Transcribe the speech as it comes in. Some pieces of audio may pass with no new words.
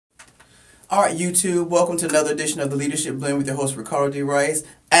All right, YouTube, welcome to another edition of the Leadership Blend with your host, Ricardo D. Rice.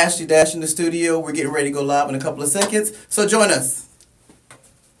 Ashley Dash in the studio. We're getting ready to go live in a couple of seconds, so join us.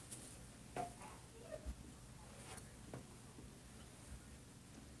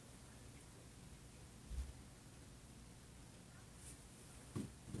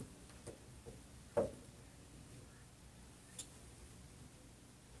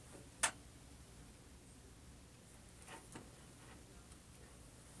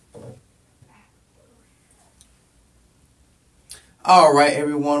 All right,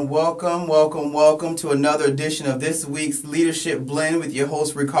 everyone, welcome to another edition of this week's Leadership Blend with your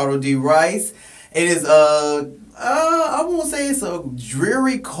host, Ricardo D. Rice. It is I won't say it's a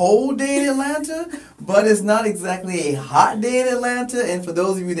dreary, cold day in Atlanta, but it's not exactly a hot day in Atlanta. And for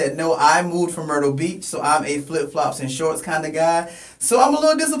those of you that know, I moved from Myrtle Beach, so I'm a flip-flops and shorts kind of guy. So I'm a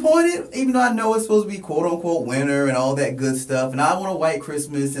little disappointed, even though I know it's supposed to be quote-unquote winter and all that good stuff. And I want a white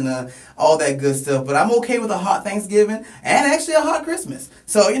Christmas and all that good stuff. But I'm okay with a hot Thanksgiving and actually a hot Christmas.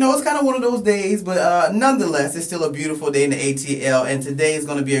 So, it's kind of one of those days. But nonetheless, it's still a beautiful day in the ATL. And today is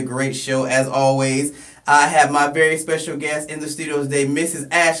going to be a great show, as always. I have my very special guest in the studio today, Mrs.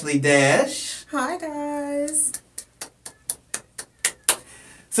 Ashley Dash. Hi, guys.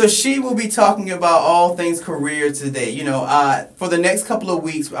 So she will be talking about all things career today. For the next couple of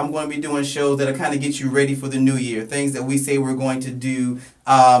weeks, I'm going to be doing shows that'll kind of get you ready for the new year. Things that we say we're going to do,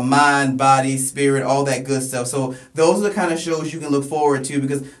 mind, body, spirit, all that good stuff. So those are the kind of shows you can look forward to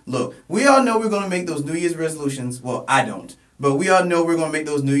because, look, we all know we're going to make those New Year's resolutions. Well, I don't. But we all know we're going to make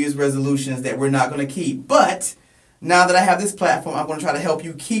those New Year's resolutions that we're not going to keep. But now that I have this platform, I'm going to try to help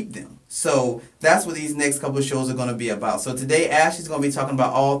you keep them. So that's what these next couple of shows are going to be about. So today, Ashley's going to be talking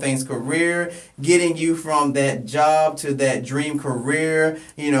about all things career, getting you from that job to that dream career,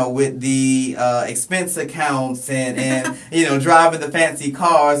 with the expense accounts and driving the fancy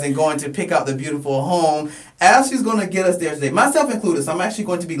cars and going to pick out the beautiful home. Ashley's going to get us there today, myself included. So I'm actually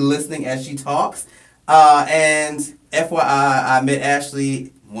going to be listening as she talks. And FYI, I met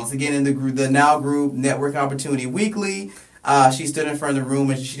Ashley once again in the Now Group Network Opportunity Weekly. She stood in front of the room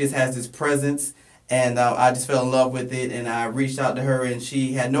and she just has this presence. And I just fell in love with it. And I reached out to her and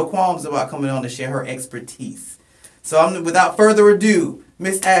she had no qualms about coming on to share her expertise. So without further ado,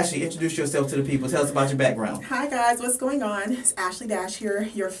 Miss Ashley, introduce yourself to the people. Tell us about your background. Hi, guys. What's going on? It's Ashley Dash here,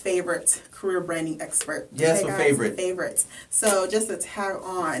 your favorite career branding expert. Yes, okay, her guys, favorite. Favorites. So just to tag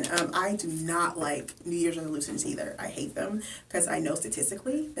on, I do not like New Year's resolutions either. I hate them because I know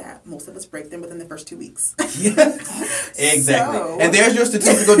statistically that most of us break them within the first 2 weeks. Yeah, exactly. And there's your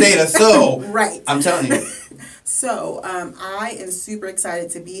statistical data. So right. I'm telling you. So I am super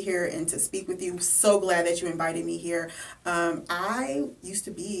excited to be here and to speak with you. So glad that you invited me here. I used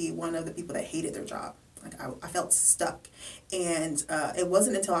to be one of the people that hated their job. Like I felt stuck. And it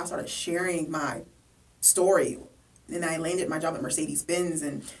wasn't until I started sharing my story and I landed my job at Mercedes-Benz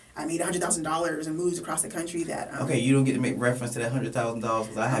and I made $100,000 and moved across the country that... okay, you don't get to make reference to that $100,000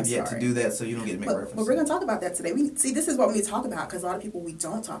 because I have yet to do that, so you don't get to make reference. But we're going to talk about that today. This is what we need to talk about because a lot of people, we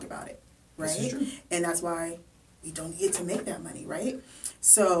don't talk about it, right? This is true. And that's why we don't get to make that money, right?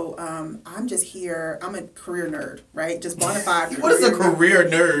 So I'm just here. I'm a career nerd, right? Just bona fide. What is a career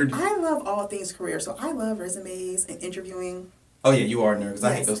nerd? I love all things career. So I love resumes and interviewing. Oh yeah, you are a nerd because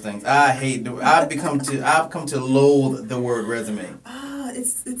I hate those things. I've come to loathe the word resume.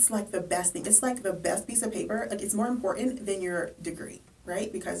 It's like the best thing. It's like the best piece of paper. Like it's more important than your degree,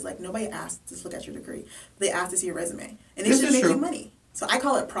 right? Because like nobody asks to look at your degree. They ask to see your resume, and it should make you money. So I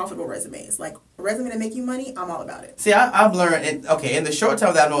call it profitable resumes. Like a resume to make you money, I'm all about it. See, I've learned, in the short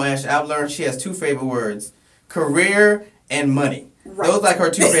time that I've known Ashley, I've learned she has two favorite words, career and money. Right. Those are like her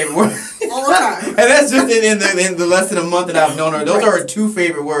two favorite words. All the time. And that's just in the less than a month that I've known her. Those are her two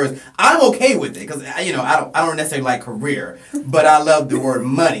favorite words. I'm okay with it because, I don't necessarily like career, but I love the word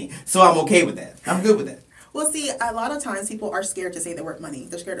money. So I'm okay with that. I'm good with that. Well, see, a lot of times people are scared to say the word money.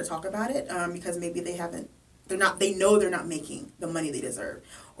 They're scared to talk about it because maybe they know they're not making the money they deserve.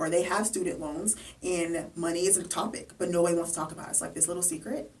 Or they have student loans and money is a topic, but nobody wants to talk about it. It's like this little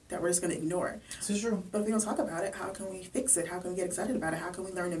secret that we're just going to ignore. This is true. But if we don't talk about it, how can we fix it? How can we get excited about it? How can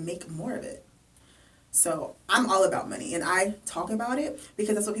we learn to make more of it? So I'm all about money and I talk about it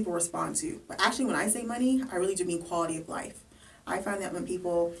because that's what people respond to. But actually when I say money, I really do mean quality of life. I find that when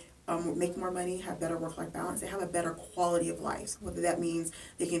people make more money, have better work-life balance, they have a better quality of life. So whether that means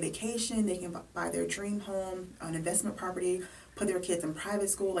they can vacation, they can buy their dream home, an investment property, put their kids in private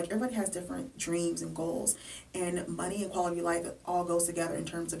school. Like everybody has different dreams and goals. And money and quality of life all goes together in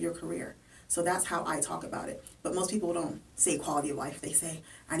terms of your career. So that's how I talk about it. But most people don't say quality of life. They say,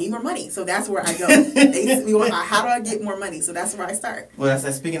 I need more money. So that's where I go. How do I get more money? So that's where I start. Well, that's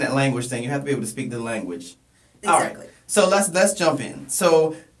that speaking that language thing. You have to be able to speak the language. Exactly. All right. So let's jump in.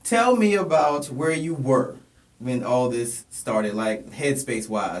 So tell me about where you were when all this started, like headspace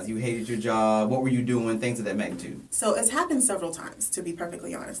wise. You hated your job. What were you doing? Things of that magnitude. So it's happened several times, to be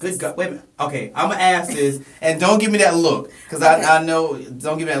perfectly honest. Good God. Wait a minute. Okay, I'm going to ask this, and don't give me that look, because I know,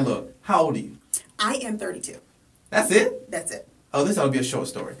 don't give me that look. How old are you? I am 32. That's it? That's it. Oh, this ought to be a short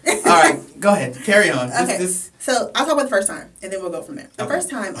story. All right, go ahead. Carry on. Okay. So I'll talk about the first time, and then we'll go from there. The Okay. first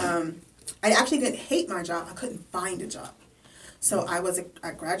time, I actually didn't hate my job. I couldn't find a job. So I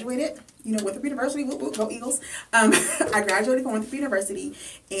graduated, Winthrop University, whoop, whoop, go Eagles. I graduated from Winthrop University,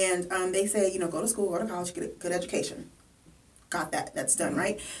 and they say, go to school, go to college, get a good education. Got that. That's done,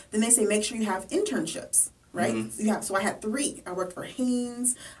 right? Then they say, make sure you have internships, right? So I had 3. I worked for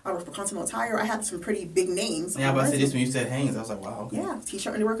Hanes. I worked for Continental Tire. I had some pretty big names. Yeah, but I said this when you said Hanes. I was like, wow. Okay. Yeah,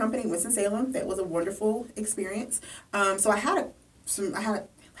 T-shirt underwear company, Winston-Salem. That was a wonderful experience. So I had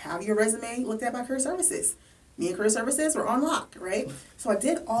have your resume looked at by Career Services. Me and Career Services were on lock, right? So I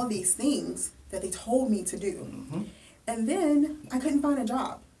did all these things that they told me to do. And then I couldn't find a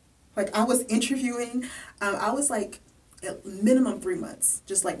job. Like, I was interviewing. I was like, at minimum 3 months,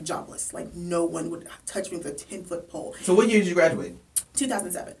 just like jobless. Like, no one would touch me with a 10-foot pole. So what year did you graduate?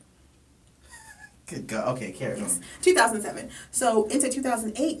 2007. Good God. Okay, carry on. 2007. So into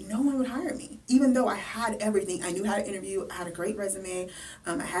 2008, no one would hire me, even though I had everything. I knew how to interview. I had a great resume.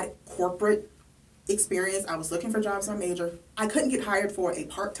 I had corporate experience. I was looking for jobs on major. I couldn't get hired for a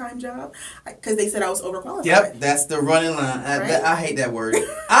part-time job because they said I was overqualified. Yep, that's the running line. I hate that word.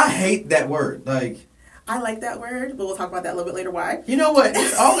 I hate that word. Like, I like that word, but we'll talk about that a little bit later. Why? You know what?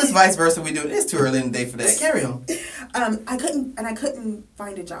 All this vice versa we do. It's too early in the day for that. Carry on. I couldn't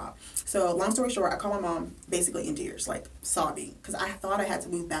find a job. So long story short, I called my mom basically in tears, like sobbing, because I thought I had to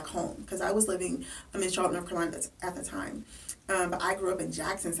move back home because I was living in Charlotte, North Carolina at the time. But I grew up in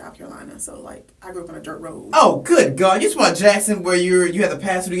Jackson, South Carolina, so like I grew up on a dirt road. Oh, good God! You talking about Jackson, where you had to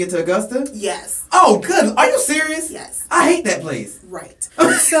pass through to get to Augusta? Yes. Oh, good. Are you serious? Yes. I hate that place. Right.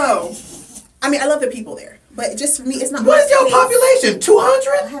 So, I mean, I love the people there, but just for me, it's not. What is your population?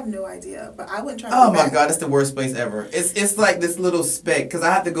 200? I have no idea, but I wouldn't try. Oh my God, that's the worst place ever. It's like this little speck because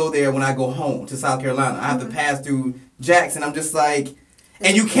I have to go there when I go home to South Carolina. I have to pass through Jackson. I'm just like.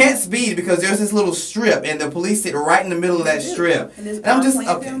 And you can't speed because there's this little strip, and the police sit right in the middle of that strip. And there's a I'm power just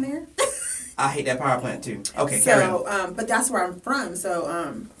plant down there. I hate that power plant too. Okay, carry on. But that's where I'm from. So,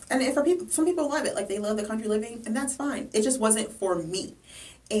 and for people, some people love it. Like they love the country living, and that's fine. It just wasn't for me,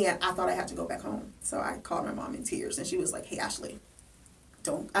 and I thought I had to go back home. So I called my mom in tears, and she was like, "Hey, Ashley,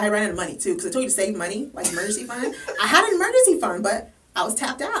 don't." I ran out of money too because I told you to save money, like emergency fund. I had an emergency fund, but I was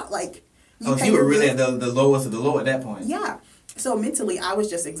tapped out. Like, you were really at the lowest of the low at that point. Yeah. So mentally, I was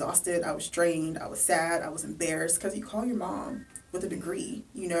just exhausted. I was drained. I was sad. I was embarrassed because you call your mom with a degree.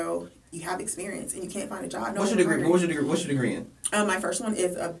 You have experience, and you can't find a job. What's your degree? What's your degree in? My first one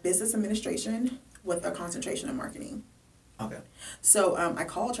is a business administration with a concentration in marketing. Okay. So I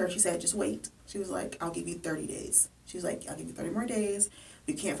called her. She said, "Just wait." She was like, "I'll give you 30 days." She was like, "I'll give you 30 more days.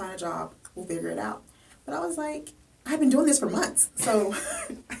 If you can't find a job, we'll figure it out." But I was like, I've been doing this for months. So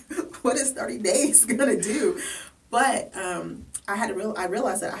what is 30 days gonna do? But I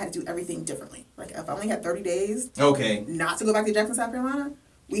realized that I had to do everything differently. Like if I only had 30 days, not to go back to Jackson, South Carolina,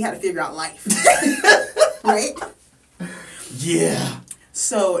 we had to figure out life, right? Yeah.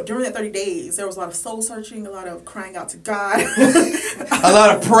 So during that 30 days, there was a lot of soul searching, a lot of crying out to God, a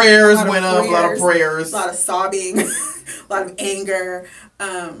lot of prayers went up, a lot of prayers, a lot of sobbing, a lot of anger.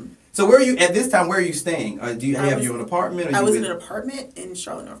 So where are you at this time? Where are you staying? Do you have your own apartment? Or I was in an apartment in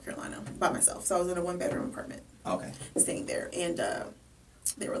Charlotte, North Carolina, by myself. So I was in a 1-bedroom apartment. Okay. Staying there, and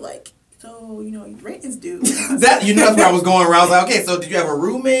they were like, "So your rent is due." That's where I was going around. I was like, okay, so did you have a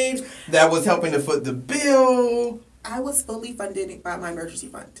roommate that was helping to foot the bill? I was fully funded by my emergency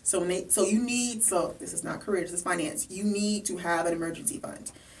fund. So this is not career, this is finance. You need to have an emergency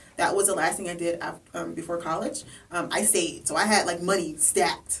fund. That was the last thing I did before college. I saved, so I had like money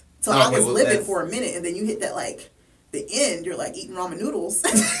stacked. So I was living for a minute, and then you hit that like the end. You're like eating ramen noodles.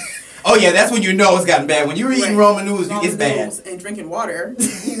 Oh yeah, that's when you know it's gotten bad. When you're eating ramen noodles, it's bad. And drinking water,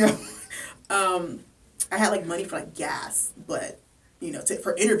 I had like money for like gas, but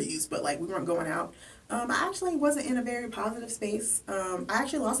for interviews, but like we weren't going out. I actually wasn't in a very positive space. I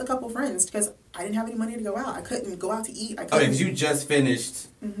actually lost a couple friends because I didn't have any money to go out. I couldn't go out to eat. Because you just finished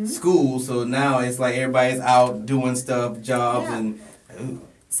school, so now it's like everybody's out doing stuff, jobs, and.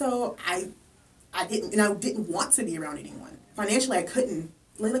 So I didn't want to be around anyone. Financially, I couldn't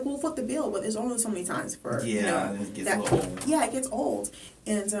like, we'll foot the bill, but there's only so many times for, it gets a little old. Yeah, it gets old.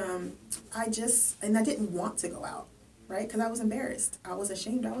 And I didn't want to go out, right? Because I was embarrassed. I was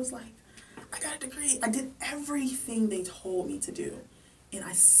ashamed. I was like, I got a degree. I did everything they told me to do. And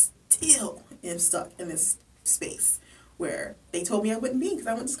I still am stuck in this space where they told me I wouldn't be because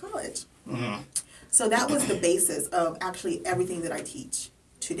I went to college. Mm-hmm. So that was the basis of actually everything that I teach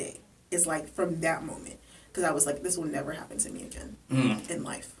today. Is like from that moment. Because I was like, this will never happen to me again in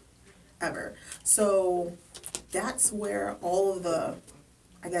life, ever. So that's where all of the,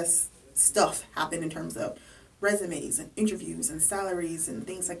 I guess, stuff happened in terms of resumes and interviews and salaries and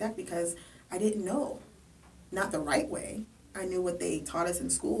things like that, because I didn't know, not the right way. I knew what they taught us in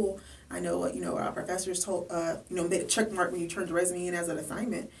school. I know what, our professors told, made a check mark when you turned your resume in as an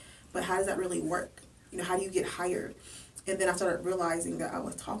assignment. But how does that really work? How do you get hired? And then I started realizing that I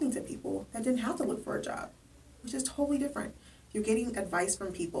was talking to people that didn't have to look for a job, which is totally different. You're getting advice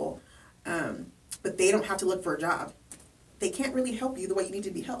from people, but they don't have to look for a job. They can't really help you the way you need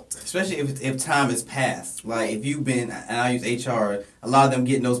to be helped. Especially if time has passed. Like if you've been, and I use HR, a lot of them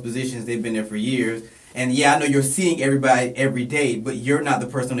get in those positions, they've been there for years. And yeah, I know you're seeing everybody every day, but you're not the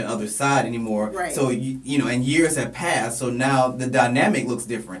person on the other side anymore. Right. So, and years have passed, so now the dynamic looks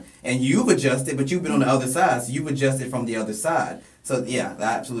different. And you've adjusted, but you've been on the other side, so you've adjusted from the other side. So, yeah, I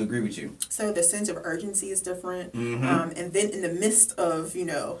absolutely agree with you. So the sense of urgency is different. Mm-hmm. And then in the midst of,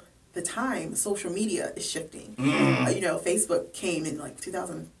 the time, social media is shifting. Facebook came in like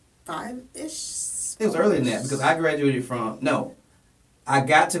 2005-ish. It was earlier than that, because I graduated I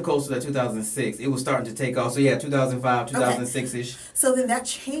got to Coastal at 2006. It was starting to take off. So, yeah, 2005, 2006-ish. Okay. So then that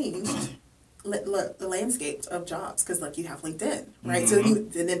changed the landscape of jobs, because, you have LinkedIn, right? Mm-hmm. So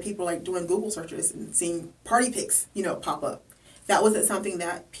and then people, doing Google searches and seeing party pics, pop up. That wasn't something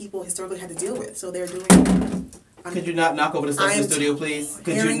that people historically had to deal with. So they're doing... Could you not knock over the stuff in the studio, please?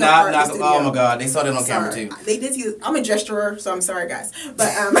 Could you not knock... Oh, my God. They saw that on camera, too. They did see... I'm a gesturer, so I'm sorry, guys.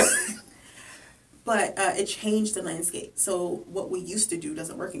 But... But it changed the landscape. So what we used to do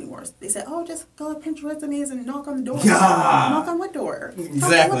doesn't work anymore. They said, oh, just go print your resumes and knock on the door. Yeah. Knock on what door? Exactly.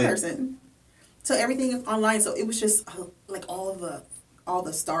 Talk to one person. So everything is online. So it was just all the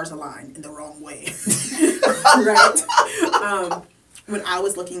stars aligned in the wrong way. Right? When I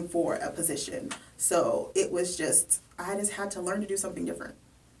was looking for a position. So it was I just had to learn to do something different.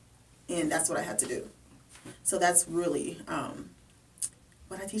 And that's what I had to do. So that's really...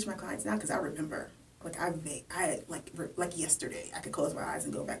 what I teach my clients now, because I remember, yesterday, I could close my eyes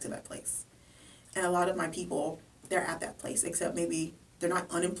and go back to that place. And a lot of my people, they're at that place, except maybe they're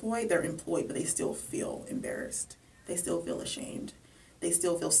not unemployed, they're employed, but they still feel embarrassed. They still feel ashamed. They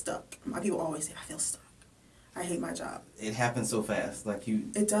still feel stuck. My people always say, I feel stuck. I hate my job. It happens so fast.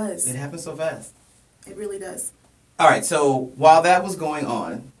 It does. It happens so fast. It really does. All right, so while that was going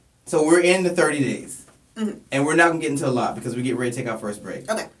on, so we're in the 30 days. Mm-hmm. And we're not going to get into a lot because we get ready to take our first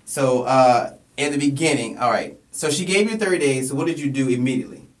break. Okay. So, in the beginning, all right. So, she gave you 30 days. So, what did you do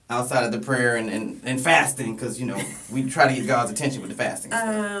immediately outside of the prayer and fasting? Because, we try to get God's attention with the fasting.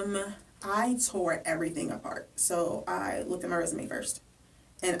 I tore everything apart. So, I looked at my resume first.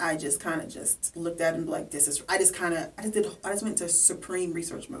 And I just kind of looked at it and be like, I just went to supreme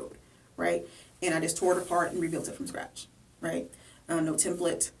research mode, right? And I just tore it apart and rebuilt it from scratch, right? No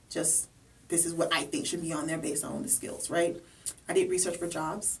template, just... This is what I think should be on there based on the skills, right? I did research for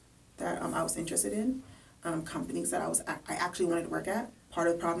jobs that I was interested in, companies that I actually wanted to work at. Part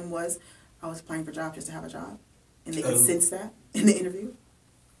of the problem was I was applying for jobs just to have a job, and they could sense that in the interview.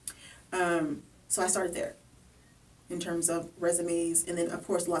 So I started there in terms of resumes, and then, of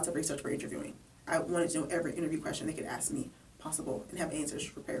course, lots of research for interviewing. I wanted to know every interview question they could ask me possible and have answers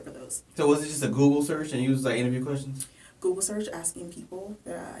prepared for those. So was it just a Google search and you used interview questions? Google search, asking people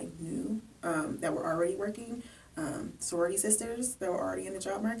that I knew that were already working, sorority sisters that were already in the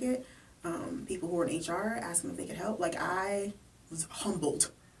job market, people who were in HR, asking if they could help. I was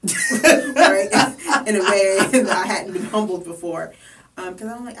humbled, right? In a way that I hadn't been humbled before, because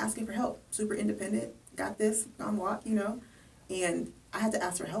I don't like asking for help. Super independent, got this, gone walk, and I had to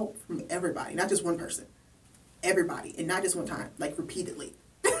ask for help from everybody, not just one person, everybody, and not just one time, repeatedly.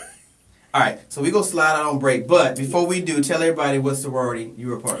 All right, so we go slide out on break, but before we do, tell everybody what sorority you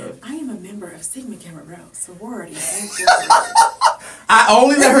were a part of. I am a member of Sigma Gamma Rho sorority. I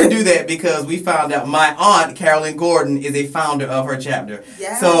only let her do that because we found out my aunt, Carolyn Gordon, is a founder of her chapter.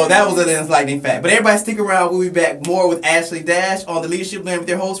 Yes. So that was an enlightening fact. But everybody stick around. We'll be back more with Ashley Dash on the Leadership Blend with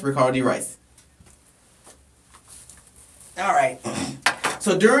your host, Ricardo D. Rice. All right.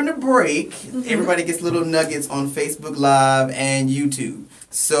 So during the break, everybody gets little nuggets on Facebook Live and YouTube.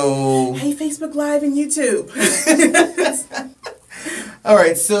 So hey, Facebook Live and YouTube. All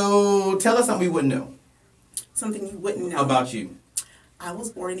right, so tell us something we wouldn't know Something you wouldn't know. about you. I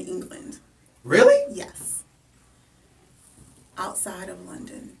was born in England. Really? Yes. Outside of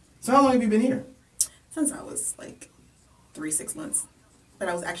London. So how long have you been here? Since I was like 6 months. But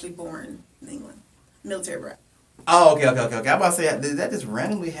I was actually born in England. Military brat. Oh, okay. I'm about to say, did that just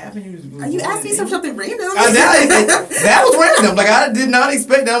randomly happen? You asked me something random. That was random. Like, I did not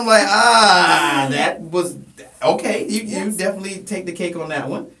expect that. I'm like, that was, okay. You definitely take the cake on that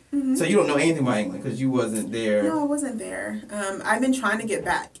one. Mm-hmm. So you don't know anything about England because you wasn't there. No, I wasn't there. I've been trying to get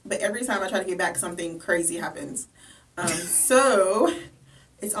back. But every time I try to get back, something crazy happens. So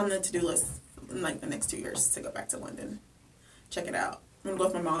it's on the to-do list in like the next 2 years to go back to London. Check it out. I'm gonna go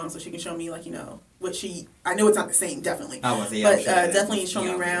with my mom so she can show me, like, what I know it's not the same, definitely. I was, yeah, but definitely show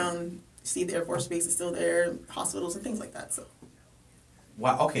me around, see the Air Force Base is still there, hospitals and things like that. So.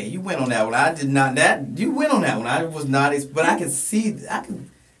 Wow. Okay, you went on that one. I did not. You went on that one. I was not. But I could see. I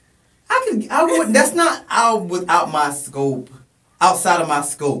would. That's not without my scope. Outside of my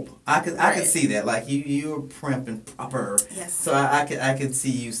scope, I could see that. Like you're prim and proper. Yes. So I could see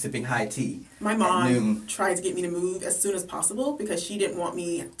you sipping high tea. My mom tried to get me to move as soon as possible because she didn't want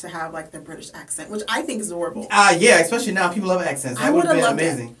me to have like the British accent, which I think is horrible. Yeah, especially now people love accents. That would have been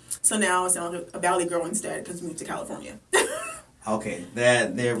amazing. That. So now I sound like a Valley girl instead because we moved to California. Okay,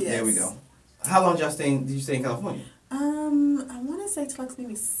 there we go. How long did you stay in California? I want to say it's like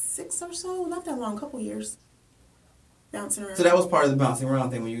maybe 6 or so. Not that long, a couple years. Bouncing around. So that was part of the bouncing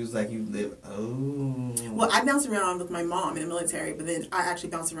around thing when you was like you live. Oh. Well, I bounced around with my mom in the military, but then I actually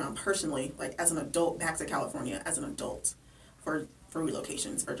bounced around personally, like as an adult, back to California as an adult, for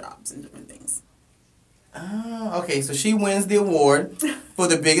relocations, for jobs and different things. Oh, okay. So she wins the award for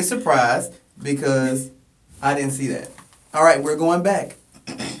the biggest surprise because I didn't see that. All right, we're going back.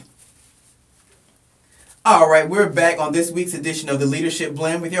 All right, we're back on this week's edition of the Leadership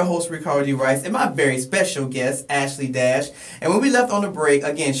Blend with your host, Ricardo D. Rice, and my very special guest, Ashley Dash. And when we left on the break,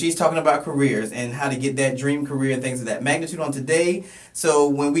 again, she's talking about careers and how to get that dream career and things of that magnitude on today. So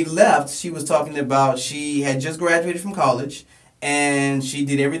when we left, she was talking about she had just graduated from college and she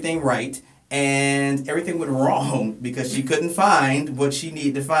did everything right. And everything went wrong because she couldn't find what she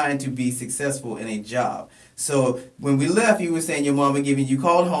needed to find to be successful in a job. So when we left, you were saying your mom you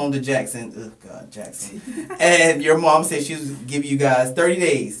called home to Jackson. And your mom said she was giving you guys 30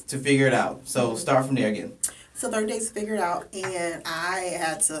 days to figure it out. So start from there again. So 30 days to figure it out, and I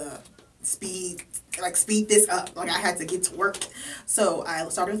had to speed this up. Like I had to get to work. So I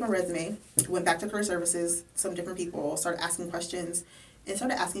started with my resume, went back to career services, some different people, started asking questions, and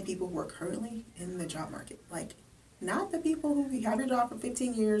started asking people who are currently in the job market. Like, not the people who have your job for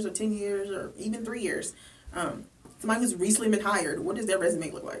 15 years or 10 years or even 3 years. Somebody who's recently been hired, what does their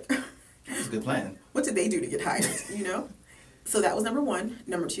resume look like? That's a good plan. What did they do to get hired, So that was number one.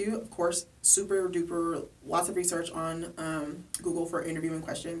 Number two, of course, super duper, lots of research on Google for interviewing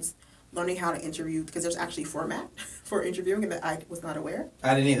questions, learning how to interview, because there's actually format for interviewing that I was not aware.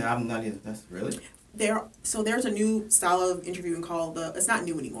 I didn't either. I'm not either. That's really? There's a new style of interviewing called it's not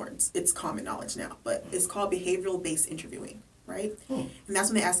new anymore. It's common knowledge now, but it's called behavioral based interviewing, right? And that's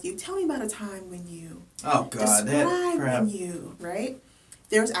when they ask you, tell me about a time when you describe when you, right?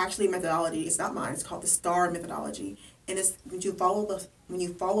 There's actually a methodology. It's not mine. It's called the STAR methodology, and it's when you follow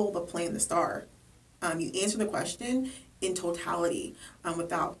the plan, the STAR, you answer the question in totality,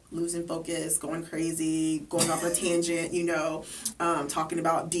 without losing focus, going crazy, going off a tangent, talking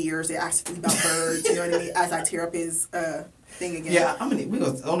about deers. They asked me about birds, you know what I mean? As I tear up his thing again. Yeah, we're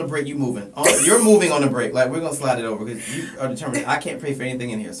gonna on the break. You moving? You're moving on the break. Like we're gonna slide it over because you are determined. I can't pay for anything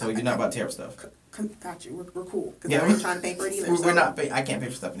in here, so you're not about to tear up stuff. Got you. We're cool. Because I ain't trying to pay for it either. We're not. I can't pay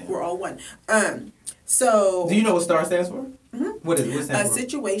for stuff in here. We're all one. So. Do you know what STAR stands for? Mm-hmm. What is it? What it stands for?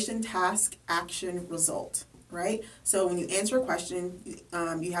 Situation, task, action, result. Right? So when you answer a question,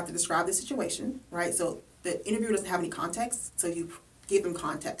 you have to describe the situation, right? So the interviewer doesn't have any context, so you give them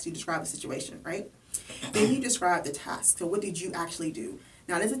context. You describe the situation, right? Then you describe the task. So what did you actually do?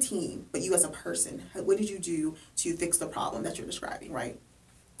 Not as a team, but you as a person. What did you do to fix the problem that you're describing, right?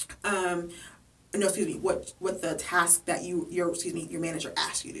 What the task that your manager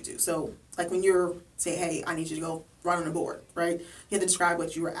asked you to do. So like when you're saying, hey, I need you to go run on a board, right? You have to describe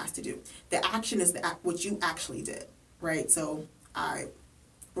what you were asked to do. The action is what you actually did, right? So I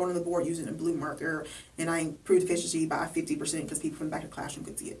wrote on the board using a blue marker, and I improved efficiency by 50% because people from the back of the classroom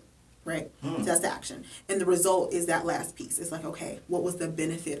could see it, right? So that's the action. And the result is that last piece. It's like, okay, what was the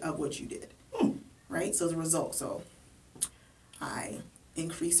benefit of what you did, right? So the result. So I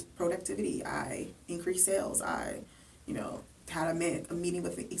increased productivity. I increased sales. I, had a meeting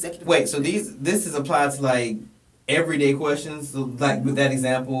with the executive. Wait, so this is applied to like everyday questions? So, like with that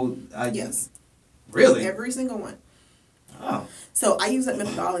example, Yes. Really? Every single one. Oh. So I use that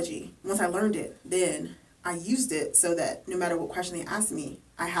methodology. Once I learned it, then I used it so that no matter what question they asked me,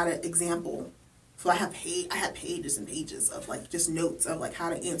 I had an example. So I had pages and pages of like just notes of like how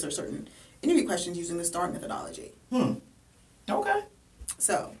to answer certain interview questions using the STAR methodology. Okay.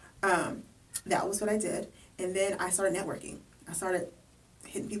 So that was what I did. And then I started networking. I started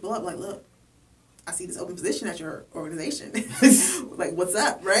hitting people up like, look, I see this open position at your organization. Like, what's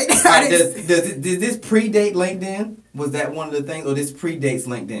up, right? Did this predate LinkedIn? Was that one of the things, or this predates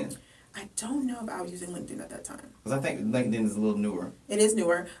LinkedIn? I don't know if I was using LinkedIn at that time. Because I think LinkedIn is a little newer. It is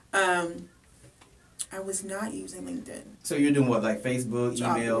newer. I was not using LinkedIn. So you're doing what, like Facebook,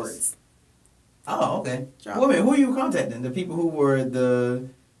 Job emails? boards. Oh, okay. Job Well, who are you contacting? The people who were the...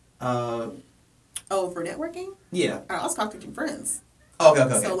 Oh, for networking? Yeah. I was contacting friends.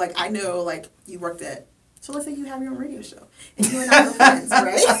 Okay. So, like, I know, like, you worked at... So let's say you have your own radio show. And you and I are friends,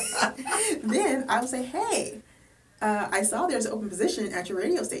 right? Then I would say, hey, I saw there's an open position at your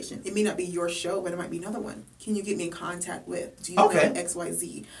radio station. It may not be your show, but it might be another one. Can you get me in contact with? Do you know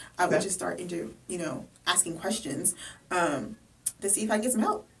XYZ? I would just start into, asking questions to see if I can get some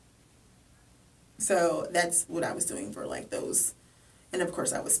help. So that's what I was doing for like those. And of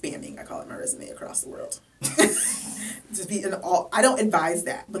course I was spamming. I call it my resume across the world. Just be in all. I don't advise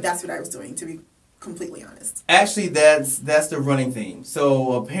that, but that's what I was doing, to be completely honest. Actually, that's the running theme.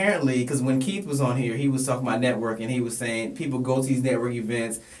 So apparently, because when Keith was on here, he was talking about networking. He was saying people go to these network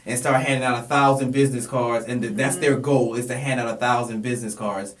events and start handing out 1,000 business cards, and that's their goal, is to hand out 1,000 business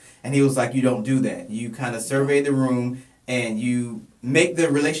cards. And he was like, you don't do that. You kind of survey the room and you make the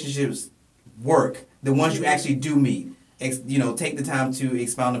relationships work. The ones you actually do meet. Take the time to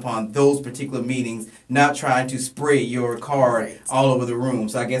expound upon those particular meetings, not trying to spray your card all over the room.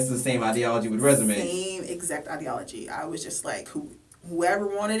 So I guess it's the same ideology with resumes. Same exact ideology. I was just like, whoever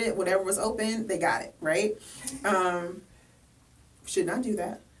wanted it, whatever was open, they got it, right? Should not do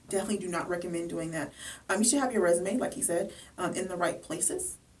that. Definitely do not recommend doing that. You should have your resume, like you said, in the right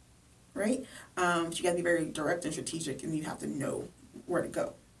places, right? But you got to be very direct and strategic, and you have to know where to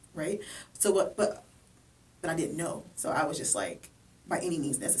go, right? So but I didn't know. So I was just like, by any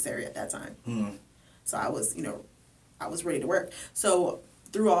means necessary at that time. So I was, I was ready to work. So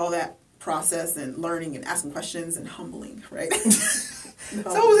through all that process and learning and asking questions and humbling, right? So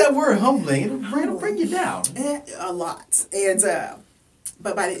what was that word, humbling? It'll bring you down. A lot. And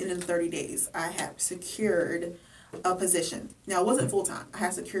but by the end of the 30 days, I had secured a position. Now, it wasn't full-time. I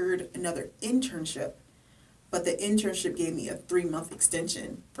had secured another internship. But the internship gave me a 3-month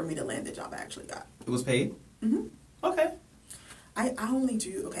extension for me to land the job I actually got. It was paid? Mm-hmm. Okay. I only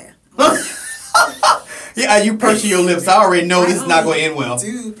do, okay. Yeah, you pursing your lips. I already know this is not going to end well. I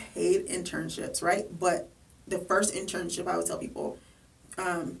do paid internships, right? But the first internship, I would tell people,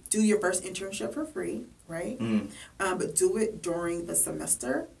 do your first internship for free, right? But do it during the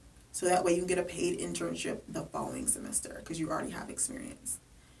semester, so that way you can get a paid internship the following semester, because you already have experience.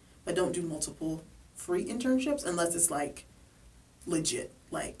 But don't do multiple free internships unless it's like legit,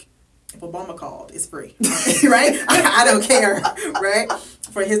 like if Obama called, it's free, right? I don't care, right?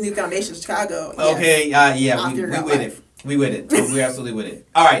 For his new foundation, Chicago. Okay, yes, we with it. We with it. We're absolutely with it.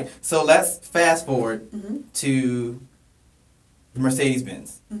 All right, so let's fast forward to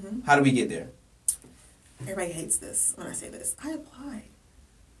Mercedes-Benz. How do we get there? Everybody hates this when I say this. I applied.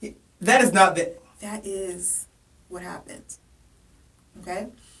 That is not the... That is what happened. Okay?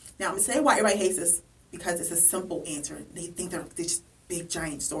 Now, I'm going to say why everybody hates this, because it's a simple answer. They think they're this big,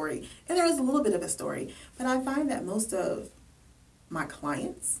 giant story. And there is a little bit of a story. But I find that most of my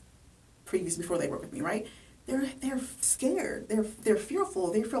clients, before they work with me, right? They're scared. They're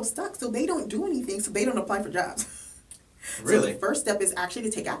fearful. They feel stuck. So they don't do anything. So they don't apply for jobs. Really? So the first step is actually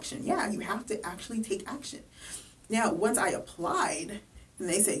to take action. Yeah, you have to actually take action. Now, once I applied, and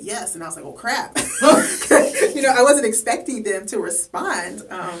they said yes, and I was like, oh, crap. I wasn't expecting them to respond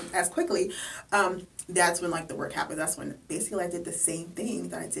as quickly. That's when, like, the work happened. That's when, basically, I did the same thing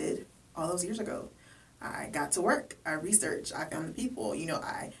that I did all those years ago. I got to work. I researched. I found the people.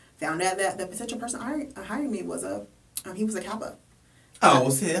 I found out that the potential person hiring me he was a Kappa. Oh,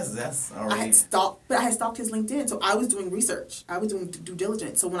 well, see, that's already... I had stalked his LinkedIn, so I was doing research. I was doing due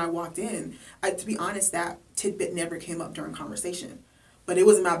diligence. So when I walked in, to be honest, that tidbit never came up during conversation. But it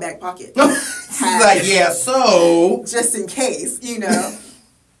was in my back pocket. So... Just in case,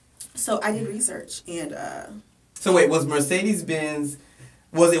 So I did research, and... So wait, was Mercedes-Benz...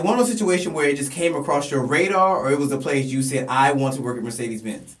 Was it one of those situations where it just came across your radar, or it was a place you said, I want to work at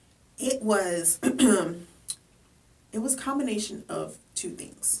Mercedes-Benz? It was... It was a combination of two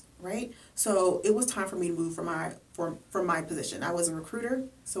things, right? So it was time for me to move from my position. I was a recruiter,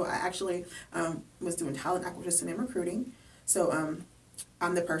 so I actually was doing talent acquisition and recruiting. So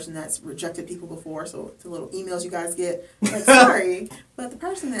I'm the person that's rejected people before, so the little emails you guys get, like, sorry, but the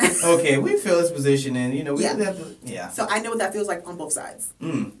person that... Okay, we feel this position, and, you know, we Yeah. have to, yeah. So I know what that feels like on both sides.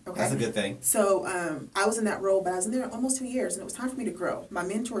 Okay? That's a good thing. So I was in that role, but I was in there almost 2 years, and it was time for me to grow. My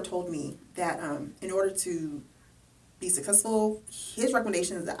mentor told me that in order to be successful, his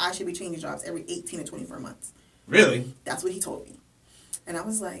recommendation is that I should be changing jobs every 18 to 24 months. Really? That's what he told me. And I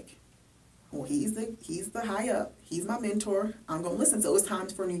was like, well, he's the high up. He's my mentor. I'm going to listen. So it was time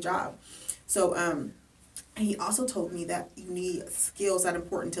for a new job. So and he also told me that you need skills that are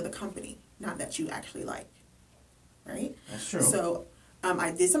important to the company, not that you actually like. Right? That's true. So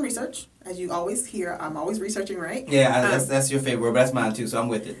I did some research. As you always hear, I'm always researching, right? Yeah, that's your favorite word, but that's mine too, so I'm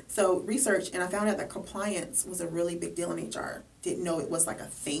with it. So research, and I found out that compliance was a really big deal in HR. Didn't know it was like a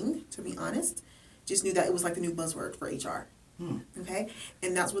thing, to be honest. Just knew that it was like the new buzzword for HR. Okay?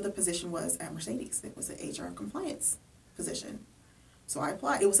 And that's what the position was at Mercedes. It was an HR compliance position. So I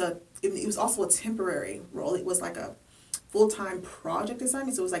applied. It was also a temporary role. It was like a full-time project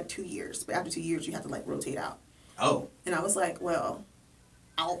assignment, so it was like 2 years. But after 2 years, you have to like rotate out. Oh. And I was like, well,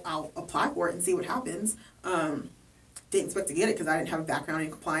 I'll apply for it and see what happens. Didn't expect to get it because I didn't have a background in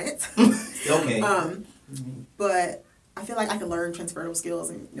compliance. Okay. But I feel like I can learn transferable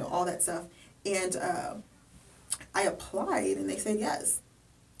skills and all that stuff. And I applied and they said yes.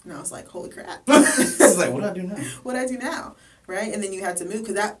 And I was like, holy crap. It's like, what do I do now? What do I do now? Right? And then you had to move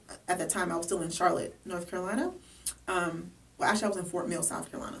because at that time I was still in Charlotte, North Carolina. Well, actually I was in Fort Mill, South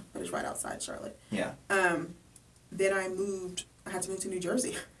Carolina, but it's right outside Charlotte. Yeah. Then I had to move to New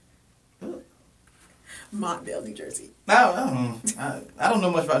Jersey. Montvale, New Jersey. I don't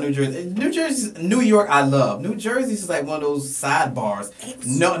know much about New Jersey. New York, I love. New Jersey's just like one of those sidebars.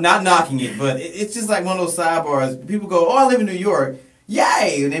 No, not knocking it, but it's just like one of those sidebars. People go, oh, I live in New York.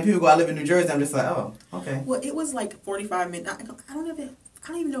 Yay! And then people go, I live in New Jersey. I'm just like, oh, okay. Well, it was like 45 minutes. I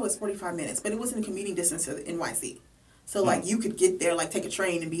don't even know it's 45 minutes, but it was in a commuting distance to NYC. So, like, you could get there, like, take a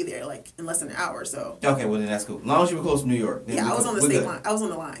train and be there, like, in less than an hour, so. Okay, well, then that's cool. As long as you were close to New York. Yeah, I was on the state line. I was on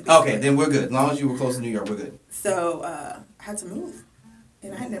the line. Basically. Okay, then we're good. As long as you were close to New York, we're good. So, I had to move.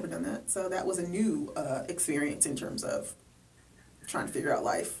 And I had never done that. So, that was a new experience in terms of trying to figure out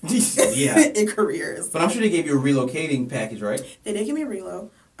life. Yeah. In careers. But I'm sure they gave you a relocating package, right? They did give me a relo.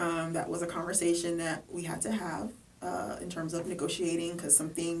 That was a conversation that we had to have. In terms of negotiating, because some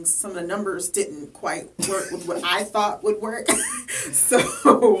of the numbers didn't quite work with what I thought would work.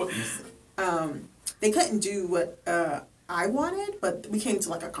 So they couldn't do what I wanted, but we came to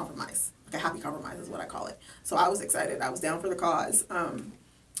like a compromise, like a happy compromise is what I call it. So I was excited. I was down for the cause,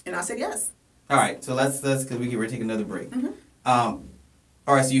 and I said yes. All right, so let's because we get ready to take another break. Mm-hmm. All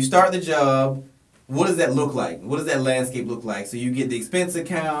right, so you start the job. What does that look like? What does that landscape look like? So you get the expense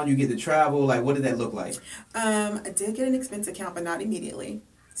account, you get the travel. Like, what did that look like? I did get an expense account, but not immediately.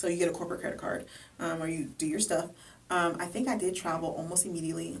 So you get a corporate credit card, or you do your stuff. I think I did travel almost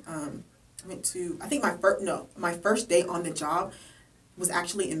immediately. I went to, I think my first day on the job was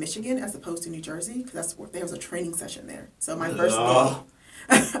actually in Michigan as opposed to New Jersey, because there was a training session there. So my first day,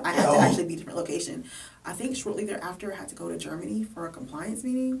 I had to actually be a different location. I think shortly thereafter I had to go to Germany for a compliance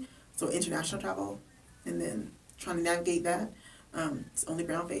meeting. So international travel, and then trying to navigate that. It's only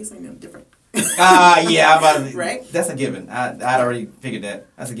brown face, different. Yeah, right? That's a given. I'd already figured that.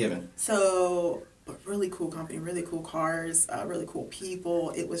 That's a given. So, but really cool company, really cool cars, really cool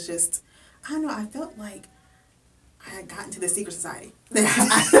people. It was just, I don't know, I felt like I had gotten to the secret society.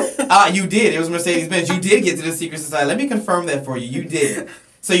 You did. It was Mercedes-Benz. You did get to the secret society. Let me confirm that for you. You did.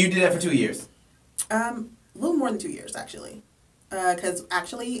 So you did that for 2 years? A little more than 2 years, actually. Because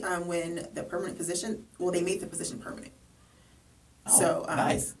actually, when the permanent position, they made the position permanent. Oh, so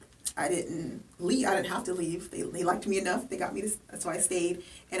nice. I didn't leave. I didn't have to leave. They liked me enough. They got me so I stayed,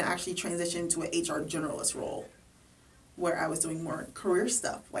 and I actually transitioned to an HR generalist role, where I was doing more career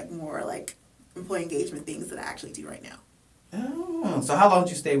stuff, like more like employee engagement things that I actually do right now. Oh, so how long did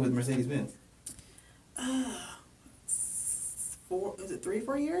you stay with Mercedes-Benz? 3 or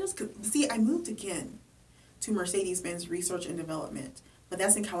 4 years? 'Cause, see, I moved again to Mercedes-Benz Research and Development, but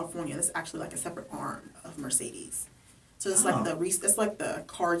that's in California. That's actually like a separate arm of Mercedes. So it's like that's like the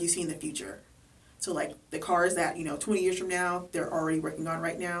car you see in the future. So like the cars that 20 years from now they're already working on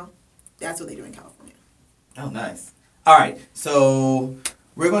right now. That's what they do in California. Oh, nice. All right, so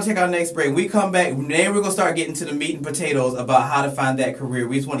we're gonna take our next break. We come back, then we're gonna start getting to the meat and potatoes about how to find that career.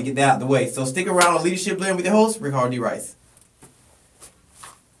 We just want to get that out of the way. So stick around on Leadership Blend with your host, Rick D. Rice.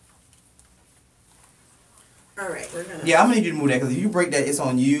 All right. We're gonna. Yeah, I'm gonna need you to move that because if you break that, it's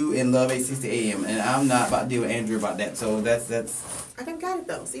on you and Love 860 AM, and I'm not about to deal with Andrew about that. So that's. I got it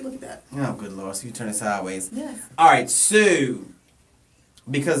though. See, look at that. Oh, good Lord! So you turn it sideways. Yes. All right, so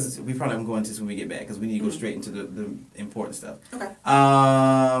because we probably won't go into this when we get back because we need to go straight into the important stuff. Okay.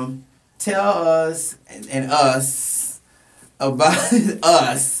 Tell us and us about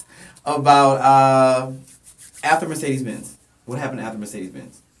about after Mercedes-Benz. What happened after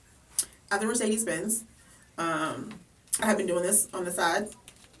Mercedes-Benz? After Mercedes-Benz, I have been doing this on the side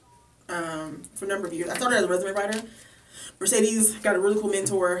for a number of years. I started as a resume writer. Mercedes got a really cool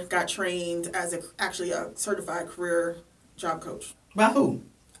mentor, got trained as actually a certified career job coach. By who?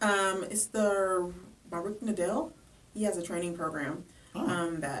 It's by Rick Nadell. He has a training program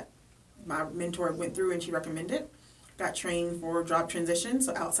that my mentor went through and she recommended. Got trained for job transition,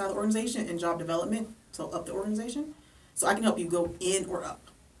 so outside the organization, and job development, so up the organization. So I can help you go in or up.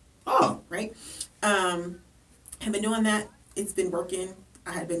 Oh. Right? Have been doing that. It's been working.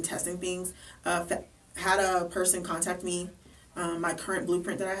 I had been testing things. Had a person contact me, my current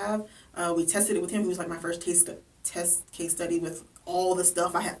blueprint that I have. We tested it with him. He was like my first case study with all the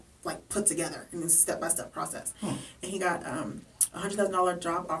stuff I had like put together in this step-by-step process. And he got a $100,000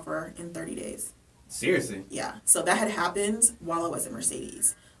 job offer in 30 days. Seriously? Yeah. So that had happened while I was at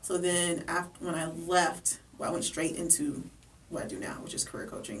Mercedes. So then when I left, I went straight into what I do now, which is career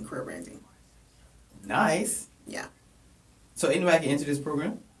coaching, career branding. Nice. Yeah. So anybody can enter this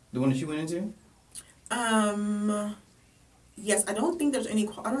program? The one that you went into? Yes, I don't think there's any.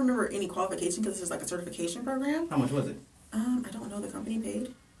 I don't remember any qualification because this is like a certification program. How much was it? I don't know. The company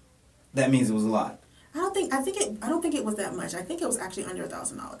paid. That means it was a lot. I don't think it was that much. I think it was actually under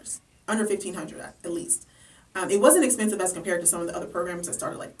 $1,000, under $1,500 at least. It wasn't expensive as compared to some of the other programs that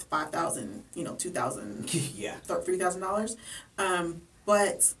started like $5,000, $2,000, yeah, $3,000.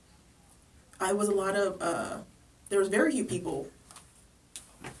 But I was a lot of. There was very few people.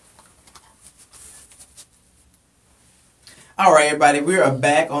 All right, everybody, we are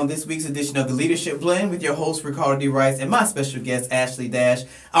back on this week's edition of the Leadership Blend with your host, Ricardo D. Rice, and my special guest, Ashley Dash.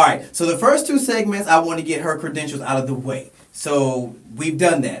 All right, so the first two segments, I want to get her credentials out of the way. So we've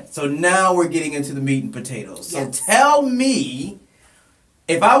done that. So now we're getting into the meat and potatoes. So yes. Tell me,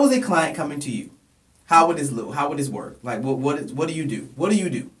 if I was a client coming to you, how would this look? How would this work? Like, what do you do? What do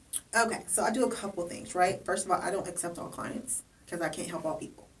you do? Okay, so I do a couple things, right? First of all, I don't accept all clients because I can't help all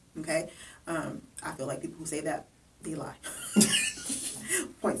people, okay? I feel like people who say that, they lie.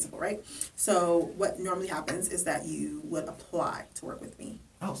 Point simple, right? So what normally happens is that you would apply to work with me.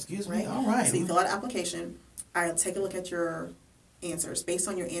 Oh, excuse me. Right? All right. So you fill out an application. I'll take a look at your answers. Based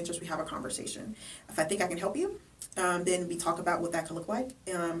on your answers, we have a conversation. If I think I can help you, then we talk about what that could look like.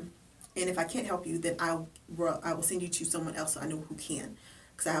 And if I can't help you, then I will send you to someone else I know who can.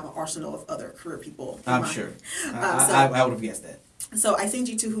 Because I have an arsenal of other career people. I'm sure. I would have guessed that. So I send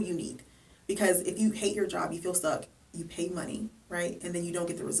you to who you need. Because if you hate your job, you feel stuck, you pay money, right? And then you don't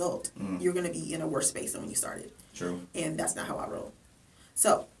get the result. You're going to be in a worse space than when you started. True. And that's not how I roll.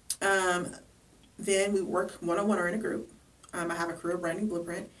 So then we work one-on-one or in a group. I have a career branding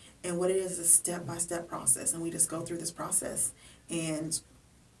blueprint. And what it is a step-by-step process. And we just go through this process. And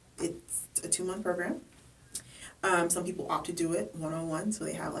it's a 2-month program. Some people opt to do it one-on-one. So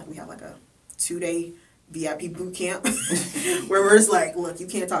we have like a 2-day VIP boot camp where we're just like, look, you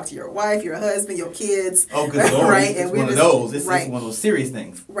can't talk to your wife, your husband, your kids. Oh, good Lord. Right? It's one of those. It's right. one of those serious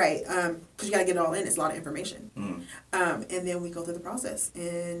things. Right. Because you got to get it all in. It's a lot of information. And then we go through the process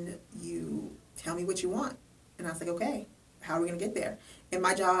and you tell me what you want. And I was like, okay, how are we going to get there? And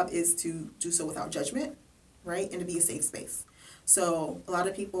my job is to do so without judgment, right? And to be a safe space. So a lot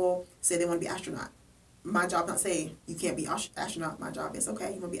of people say they want to be astronaut. My job not say you can't be astronaut. My job is,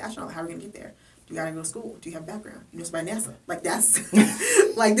 okay, you want to be astronaut. How are we going to get there? You gotta go to school. Do you have a background? You know, it's by NASA. Like that's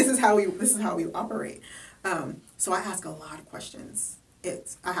like this is how we operate. So I ask a lot of questions.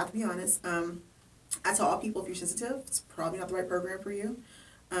 I have to be honest. I tell all people if you're sensitive, it's probably not the right program for you,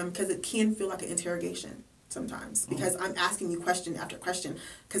 because it can feel like an interrogation sometimes. Because I'm asking you question after question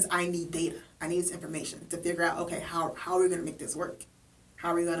because I need data. I need this information to figure out, okay, how are we gonna make this work?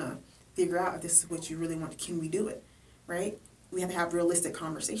 How are we gonna figure out if this is what you really want? Can we do it? Right? We have to have realistic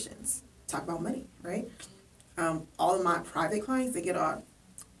conversations. Talk about money, right? All of my private clients, they get a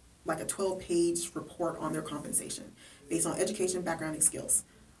 12-page report on their compensation based on education, background, and skills.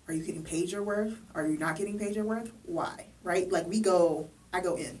 Are you getting paid your worth? Are you not getting paid your worth? Why? Right? Like I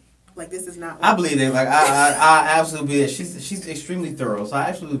go in. Like this is not. I believe that. Like I absolutely believe that. She's extremely thorough. So I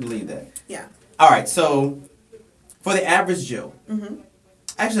absolutely believe that. Yeah. All right. So for the average Joe,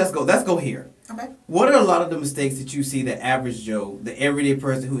 actually let's go here. Okay. What are a lot of the mistakes that you see the average Joe, the everyday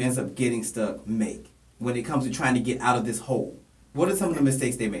person who ends up getting stuck, make? when it comes to trying to get out of this hole? What are some of the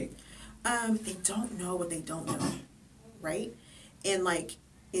mistakes they make? They don't know what they don't know, right? And like,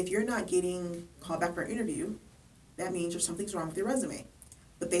 if you're not getting called back for an interview, that means there's something's wrong with your resume.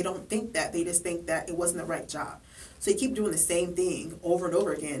 But they don't think that. They just think that it wasn't the right job. So you keep doing the same thing over and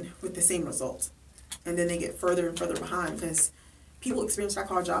over again with the same results. And then they get further and further behind because people experience what I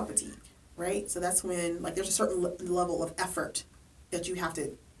call job fatigue, right? So that's when, like, there's a certain level of effort that you have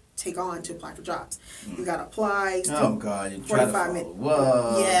to take on to apply for jobs. You got to apply. Oh, God. You try to 45 minutes.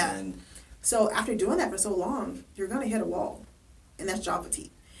 Yeah. So after doing that for so long, you're going to hit a wall. And that's job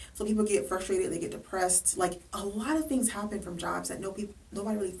fatigue. So people get frustrated, they get depressed. Like, a lot of things happen from jobs that nobody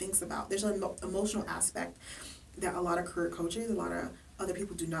really thinks about. There's an emotional aspect that a lot of career coaches, a lot of other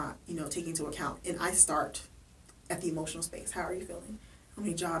people do not, take into account. And I start at the emotional space. How are you feeling? How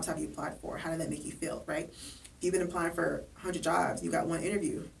many jobs have you applied for? How did that make you feel, right? If you've been applying for 100 jobs, you got one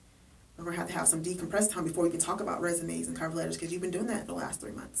interview. We're going to have to have some decompressed time before we can talk about resumes and cover letters because you've been doing that for the last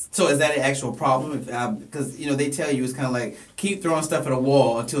 3 months. So is that an actual problem? Because, they tell you it's kind of like keep throwing stuff at a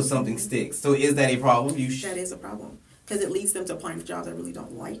wall until something sticks. So is that a problem? That is a problem because it leads them to applying for jobs they really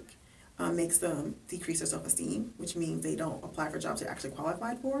don't like, makes them decrease their self-esteem, which means they don't apply for jobs they're actually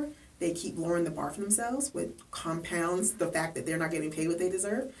qualified for. They keep lowering the bar for themselves, which compounds the fact that they're not getting paid what they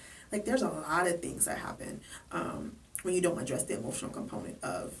deserve. Like, there's a lot of things that happen when you don't address the emotional component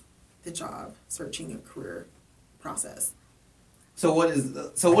of the job searching and career process. So what does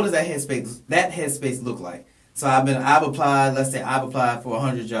that headspace look like? So I've applied, let's say I've applied for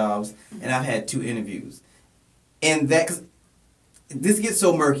 100 jobs and I've had 2 interviews. And cause this gets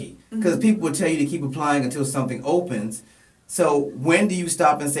so murky because people will tell you to keep applying until something opens. So when do you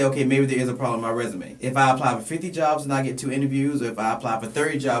stop and say, okay, maybe there is a problem in my resume? If I apply for 50 jobs and I get 2 interviews, or if I apply for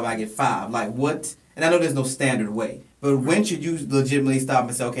 30 jobs, I get 5. Like what? And I know there's no standard way, but when should you legitimately stop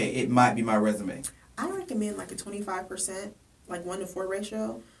and say, okay, it might be my resume? I recommend like a 25%, like 1 to 4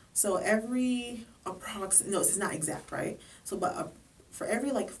 ratio. So every no, it's not exact, right? So, but for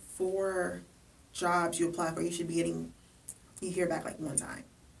every like 4 jobs you apply for, you hear back like 1 time,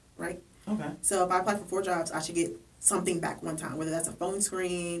 right? Okay. So if I apply for 4 jobs, I should get something back 1 time, whether that's a phone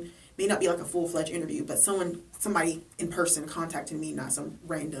screen, may not be like a full-fledged interview, but somebody in person contacting me, not some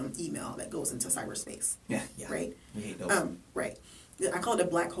random email that goes into cyberspace. Yeah. Right? We hate those. Right. I call it a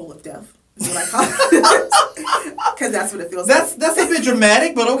black hole of death. Is what I call it. Because that's what it feels like. That's a bit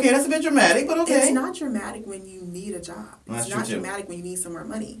dramatic, but okay. That's a bit dramatic, but okay. It's not dramatic when you need a job. It's not dramatic when you need some more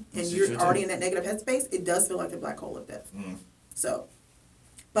money. And you're already in that negative headspace. It does feel like a black hole of death. So,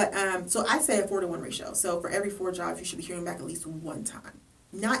 but, so I say a 4 to 1 ratio. So for every 4 jobs, you should be hearing back at least 1 time.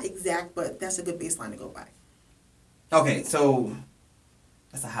 Not exact, but that's a good baseline to go by. Okay, so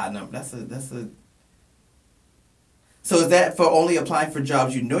that's a high number. So is that for only applying for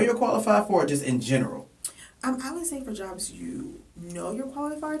jobs you know you're qualified for, or just in general? I would say for jobs you know you're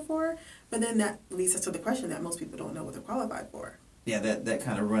qualified for, but then that leads us to the question that most people don't know what they're qualified for. Yeah, that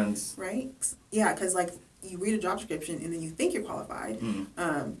kind of runs. Right? Yeah, because like you read a job description and then you think you're qualified,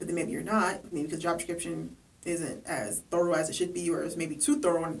 but then maybe you're not. Maybe because job description isn't as thorough as it should be, or is maybe too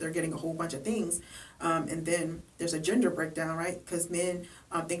thorough and they're getting a whole bunch of things. And then there's a gender breakdown, right? Because men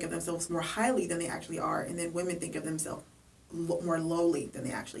think of themselves more highly than they actually are, and then women think of themselves more lowly than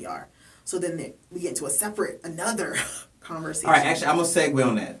they actually are. So then we get into another conversation. All right, actually, I'm going to segue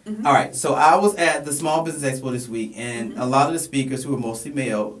on that. All right, so I was at the Small Business Expo this week, and a lot of the speakers, who are mostly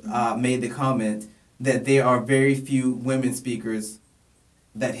male, made the comment that there are very few women speakers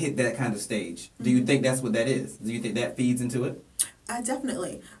that hit that kind of stage. Do you think that's what that is? Do you think that feeds into it?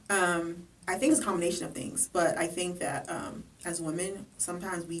 Definitely. I think it's a combination of things, but I think that as women,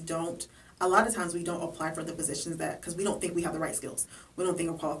 a lot of times we don't apply for the positions because we don't think we have the right skills. We don't think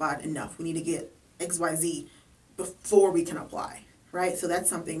we're qualified enough. We need to get XYZ before we can apply, right? So that's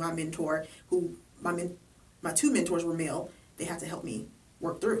something my 2 mentors were male, they had to help me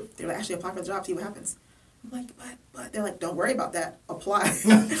work through. They're like, actually apply for the job, see what happens. I'm like, but they're like, don't worry about that. Apply,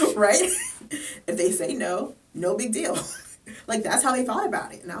 right? If they say no, no big deal. Like, that's how they thought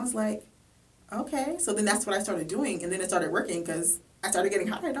about it. And I was like, okay. So then that's what I started doing. And then it started working because I started getting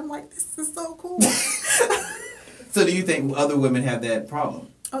hired. I'm like, this is so cool. So do you think other women have that problem?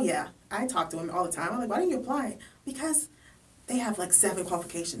 Oh, yeah. I talk to women all the time. I'm like, why didn't you apply? Because they have like 7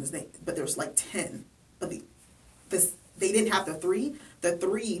 qualifications, but there's like 10. But they didn't have the 3. The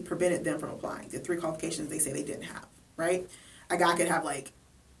 3 prevented them from applying. The 3 qualifications they say they didn't have, right? A guy could have like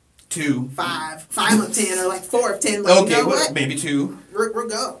 2, 5 of 10, or like 4 of 10. Like, okay, well, maybe 2. We're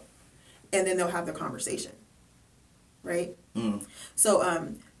go. And then they'll have the conversation, right?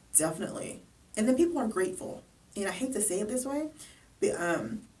 So definitely. And then people are grateful. And I hate to say it this way,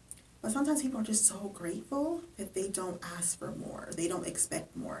 but But sometimes people are just so grateful that they don't ask for more. They don't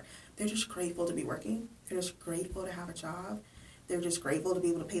expect more. They're just grateful to be working. They're just grateful to have a job. They're just grateful to be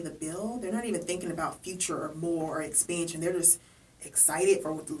able to pay the bill. They're not even thinking about future or more or expansion. They're just excited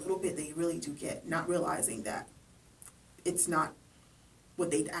for the little bit they really do get, not realizing that it's not what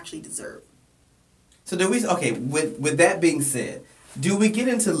they actually deserve. So do we? Okay, with that being said, do we get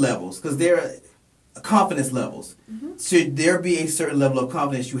into levels? Because there are confidence levels. Mm-hmm. Should there be a certain level of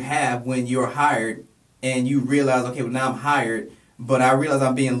confidence you have when you're hired and you realize, okay, well, now I'm hired, but I realize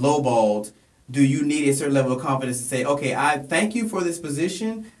I'm being lowballed? Do you need a certain level of confidence to say, okay, I thank you for this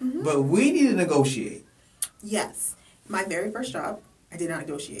position, Mm-hmm. but we need to negotiate? Yes. My very first job, I did not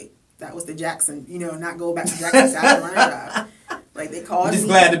negotiate. That was the Jackson, not go back to Jackson, South Carolina job. Like, they called I'm just me.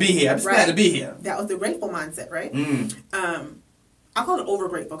 glad to be here. I'm just Right. glad to be here. That was the grateful mindset, right? Mm. I call it over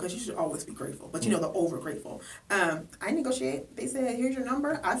grateful because you should always be grateful, but the over grateful. I negotiate. They said, "Here's your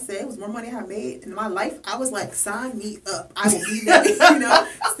number." I said it was more money I made in my life. I was like, "Sign me up. I will be there."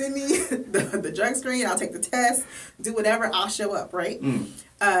 Send me the drug screen. I'll take the test. Do whatever. I'll show up. Right.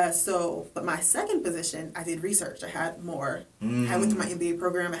 But my second position, I did research. I had more. I went through my MBA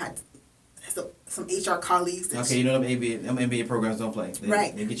program. I had some HR colleagues. Okay, them MBA programs don't play.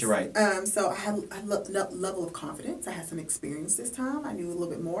 They get you right. So I had a level of confidence. I had some experience this time. I knew a little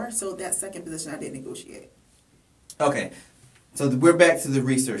bit more. So that second position, I did negotiate. Okay, so we're back to the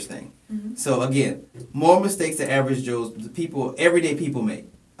research thing. Mm-hmm. So again, more mistakes than average Joe's everyday people make.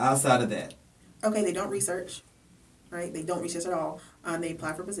 Outside of that, Okay, they don't research, right? They don't research at all. They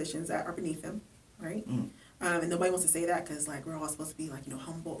apply for positions that are beneath them, right? And nobody wants to say that because, we're all supposed to be,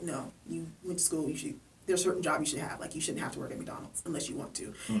 humble. No, you went to school, there's a certain job you should have. You shouldn't have to work at McDonald's unless you want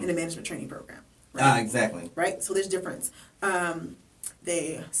to in a management training program. Right? Exactly. Right? So there's difference.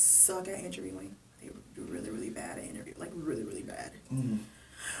 They suck at interviewing. They do really, really bad at interview, really, really bad.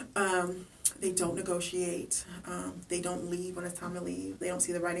 They don't negotiate. They don't leave when it's time to leave. They don't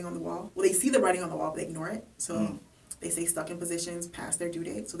see the writing on the wall. Well, they see the writing on the wall, but they ignore it. So they stay stuck in positions past their due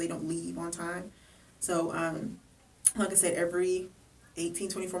date, so they don't leave on time. So, like I said, every 18,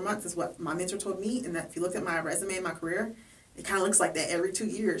 24 months is what my mentor told me. And that if you looked at my resume and my career, it kind of looks like that every 2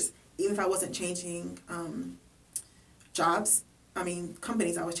 years. Even if I wasn't changing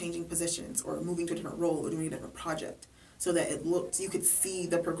companies, I was changing positions or moving to a different role or doing a different project so that you could see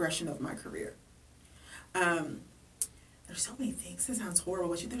the progression of my career. There's so many things. This sounds horrible,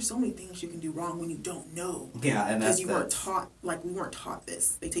 but there's so many things you can do wrong when you don't know. Yeah, and because you weren't taught. We weren't taught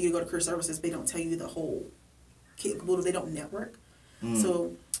this. They tell you to go to career services. They don't tell you the whole kit and caboodle. They don't network.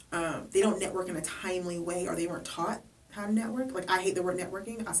 So they don't network in a timely way, or they weren't taught how to network. I hate the word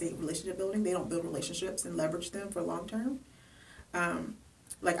networking. I say relationship building. They don't build relationships and leverage them for long term.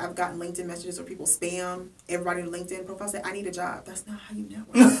 I've gotten LinkedIn messages where people spam everybody in LinkedIn profile say, "I need a job." That's not how you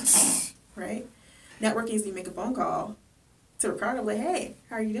network, right? Networking is you make a phone call to Ricardo, "Hey,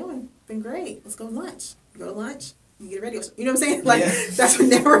 how are you doing? Been great. Let's go to lunch." You go to lunch. You get a radio. You know what I'm saying? That's what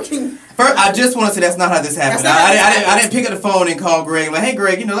networking. First, I just want to say that's not how this happened. I didn't pick up the phone and call Greg "Hey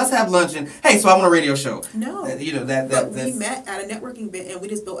Greg, let's have lunch and hey, so I want a radio show." No, but we met at a networking event and we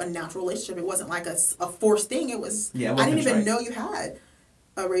just built a natural relationship. It wasn't like a forced thing. It was. I didn't even know you had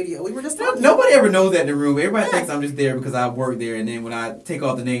a radio. We were just talking. Nobody ever knows that in the room. Everybody thinks I'm just there because I work there, and then when I take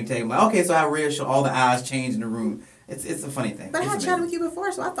off the name tag, I'm like, okay, so I have a radio show. All the eyes change in the room. It's a funny thing. But I had chatted with you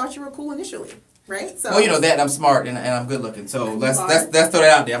before, so I thought you were cool initially, right? So that I'm smart and I'm good looking. So let's throw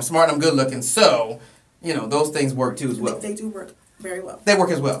that out there. I'm smart and I'm good looking. So those things work too as well. They do work very well. They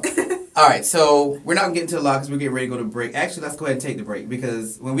work as well. All right, so we're not getting to a lot because we're getting ready to go to break. Actually, let's go ahead and take the break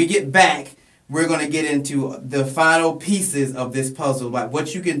because when we get back, we're going to get into the final pieces of this puzzle, like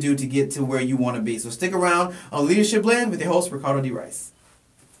what you can do to get to where you want to be. So stick around on Leadership Blend with your host, Ricardo D. Rice.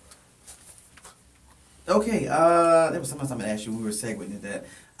 Okay, there was something else I'm going to ask you when we were segueing into that.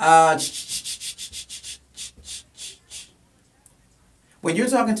 When you're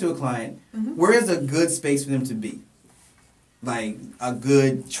talking to a client, where is a good space for them to be? Like a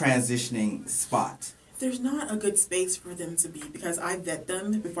good transitioning spot? There's not a good space for them to be because I vet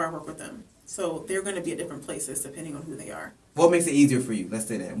them before I work with them. So they're going to be at different places depending on who they are. What makes it easier for you? Let's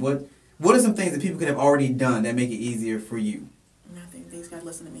say that. What are some things that people could have already done that make it easier for you? Nothing. They just got to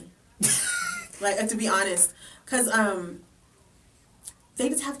listen to me. To be honest. Because they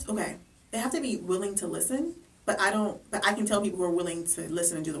just have to, they have to be willing to listen. But I can tell people who are willing to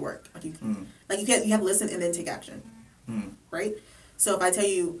listen and do the work. You have to listen and then take action. Right? So if I tell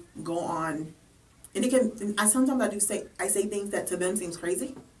you, go on, and sometimes I say things that to them seems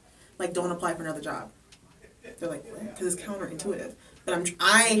crazy. Like, don't apply for another job. They're like, because it's counterintuitive. but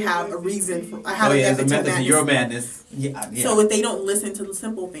I have a reason for, I have Oh a yeah, there's a method method to your madness. Yeah, yeah. So if they don't listen to the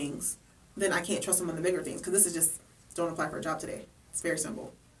simple things, then I can't trust them on the bigger things. Because this is just, don't apply for a job today. It's very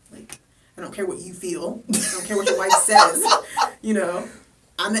simple. Like, I don't care what you feel. I don't care what your wife says. You know,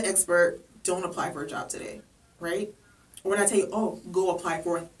 I'm the expert. Don't apply for a job today, right? Or when I tell you, oh, go apply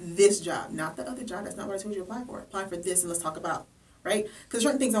for this job, not the other job. That's not what I told you to apply for. Apply for this and let's talk about, right? Because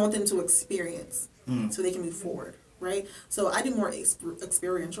certain things I want them to experience so they can move forward, right? So I do more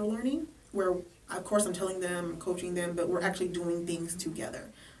experiential learning where, of course, I'm telling them, coaching them, but we're actually doing things together.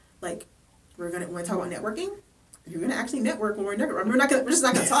 Like, when I talk about networking, you're gonna actually network when we're networking. We're just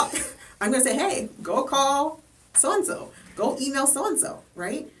not gonna talk. I'm gonna say, hey, go call so and so, go email so and so,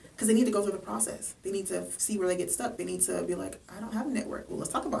 right? Because they need to go through the process. They need to see where they get stuck. They need to be like, I don't have a network. Well,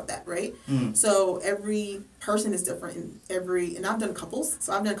 let's talk about that, right? So every person is different, and I've done couples.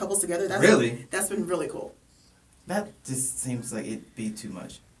 So I've done couples together. That's been really cool. That just seems like it'd be too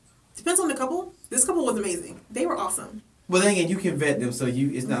much. Depends on the couple. This couple was amazing. They were awesome. Well, then again, you can vet them, so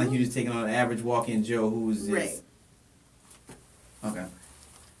it's not like you just taking on an average walk-in Joe who's just... Right. Okay.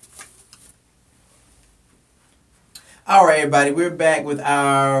 All right, everybody, we're back with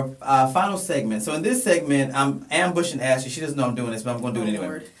our final segment. So in this segment, I'm ambushing Ashley. She doesn't know I'm doing this, but I'm going to do it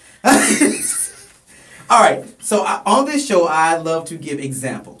anyway. All right, so on this show, I love to give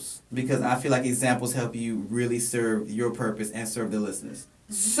examples because I feel like examples help you really serve your purpose and serve the listeners.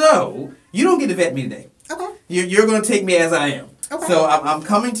 So you don't get to vet me today. Okay. You're going to take me as I am. Okay. So I'm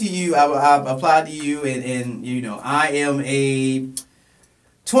coming to you. I've applied to you, and you know I am a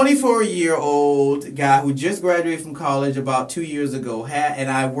 24-year-old guy who just graduated from college about 2 years ago.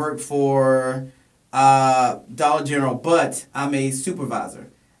 And I work for Dollar General, but I'm a supervisor,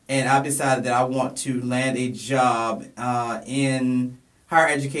 and I've decided that I want to land a job in higher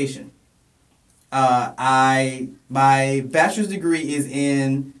education. My bachelor's degree is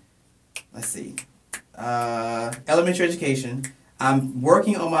in, elementary education. I'm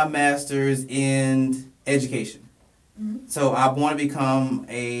working on my master's in education. So I want to become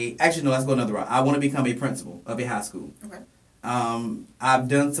let's go another route. I want to become a principal of a high school. Okay. I've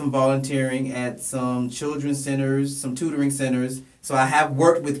done some volunteering at some children's centers, some tutoring centers. So I have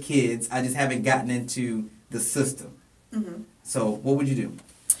worked with kids. I just haven't gotten into the system. So what would you do?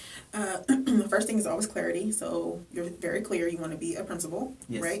 The first thing is always clarity. So you're very clear. You want to be a principal,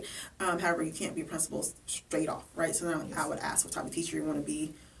 yes. Right? However, you can't be a principal straight off, right? So then I would ask what type of teacher you want to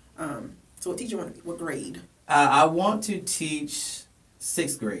be. So what teacher you want to be? What grade? I want to teach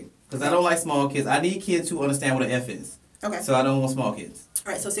 6th grade because I don't like small kids. I need kids who understand what an F is. Okay. So I don't want small kids.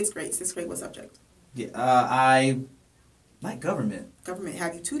 All right. So 6th grade. 6th grade. What subject? Yeah. I like government. Government.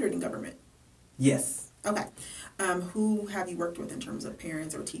 Have you tutored in government? Yes. Okay. Who have you worked with in terms of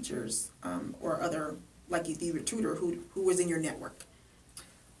parents or teachers or other, like if you were a tutor, who was in your network?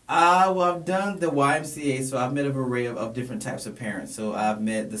 Well, I've done the YMCA, so I've met an array of different types of parents. So I've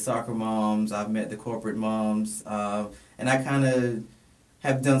met the soccer moms, I've met the corporate moms, and I kind of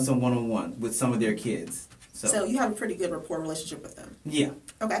have done some one-on-one with some of their kids. So you have a pretty good rapport relationship with them? Yeah.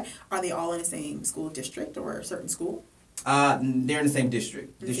 Okay. Are they all in the same school district or a certain school? They're in the same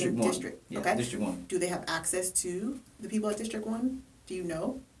district. District 1. District. Yeah, okay. District 1. Do they have access to the people at District 1? Do you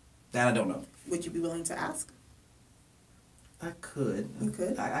know? That I don't know. Would you be willing to ask? I could. You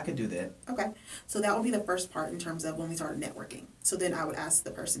could? I could do that. Okay. So that would be the first part in terms of when we started networking. So then I would ask the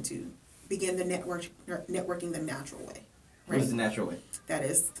person to begin the networking the natural way. Right? What is the natural way? That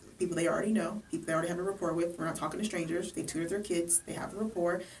is people they already know, people they already have a rapport with. We're not talking to strangers. They tutor their kids. They have a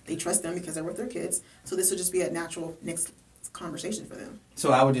rapport. They trust them because they're with their kids. So this would just be a natural next conversation for them.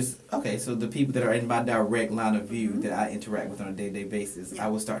 So I would so the people that are in my direct line of view that I interact with on a day-to-day basis, I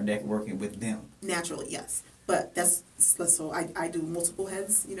would start networking with them. Naturally, yes. But so I do multiple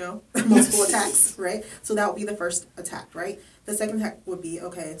heads, multiple attacks, right? So that would be the first attack, right? The second attack would be,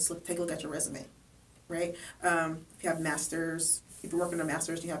 okay, so take a look at your resume, right? If you have masters, if you're working on a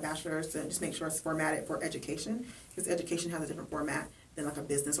master's and you have bachelor's, then just make sure it's formatted for education, because education has a different format than like a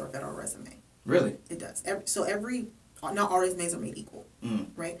business or a federal resume. Really? It does. Not all resumes are made equal,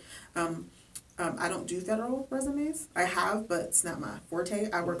 right? I don't do federal resumes. I have, but it's not my forte.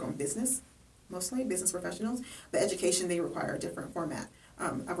 I work on business. Mostly business professionals, but education, they require a different format.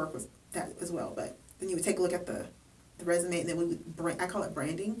 I work with that as well, but then you would take a look at the resume, and then we would I call it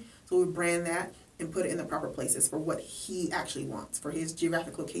branding. So we would brand that and put it in the proper places for what he actually wants, for his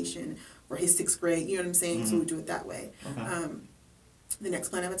geographic location, for his 6th grade, you know what I'm saying? So we do it that way. Okay. The next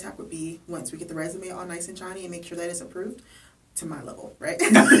plan of attack would be, once we get the resume all nice and shiny and make sure that it's approved, to my level, right? Yeah,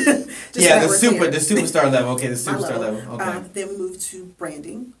 the superstar level. Okay, the superstar level. Okay. Then we move to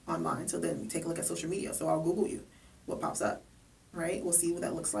branding online. So then we take a look at social media. So I'll Google you. What pops up? right? We'll see what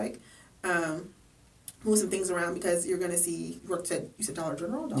that looks like. Move some things around because you're going to see, you said Dollar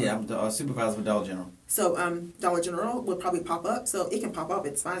General? Yeah, I'm the supervisor for Dollar General. So Dollar General will probably pop up. So it can pop up.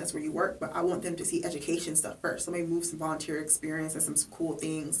 It's fine. That's where you work. But I want them to see education stuff first. So maybe move some volunteer experience and some cool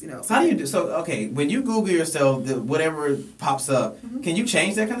things, you know. So how do you do? So, okay, when you Google yourself, whatever pops up, can you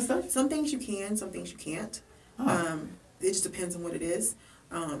change that kind of stuff? Some things you can, some things you can't. It just depends on what it is.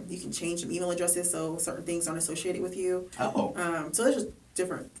 You can change some email addresses so certain things aren't associated with you. Oh. So it's just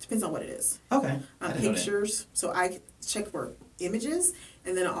different. It depends on what it is. Okay. Pictures. So I check for images,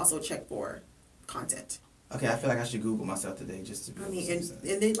 and then I also check for content. Okay, I feel like I should Google myself today just to be able to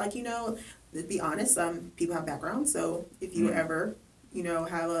see and then, like, you know, to be honest, people have backgrounds. So if you ever, you know,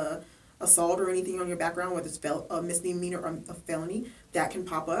 have a assault or anything on your background, whether it's a misdemeanor or a felony, that can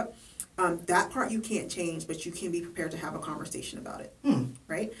pop up. That part you can't change, but you can be prepared to have a conversation about it,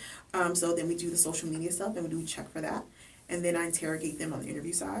 right? So then we do the social media stuff, and we do check for that. And then I interrogate them on the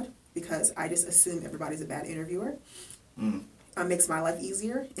interview side because I just assume everybody's a bad interviewer. Makes my life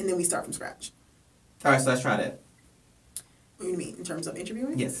easier, and then we start from scratch. All right, so let's try that. What do you mean, in terms of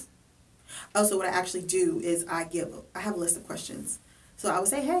interviewing? Yes. Oh, so what I actually do is I have a list of questions. So I would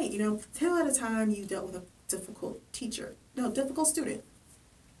say, hey, you know, tell at a time you dealt with a difficult student.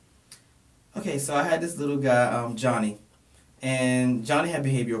 Okay, so I had this little guy, Johnny, and Johnny had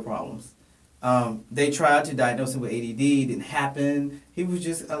behavioral problems. They tried to diagnose him with ADD, didn't happen. He was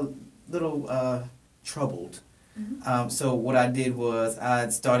just a little troubled. So what I did was I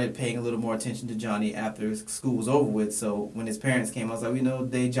started paying a little more attention to Johnny after school was over with. So when his parents came, I was like, you know,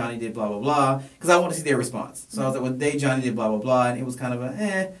 Johnny did blah, blah, blah, because I wanted to see their response. So I was like, well, Johnny did blah, blah, blah, and it was kind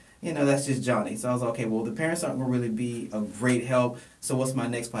of you know, that's just Johnny. So I was like, okay, well, the parents aren't going to really be a great help, so what's my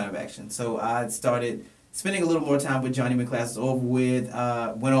next plan of action? So I started spending a little more time with Johnny when class was over with,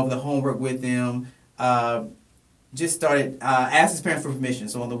 went over the homework with them, just started, asked his parents for permission.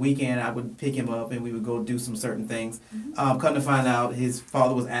 So on the weekend, I would pick him up and we would go do some certain things. Come to find out, his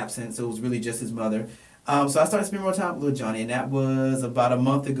father was absent, so it was really just his mother. So I started spending more time with Johnny, and that was about a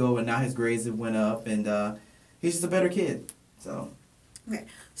month ago, and now his grades have went up, and he's just a better kid. So. Okay,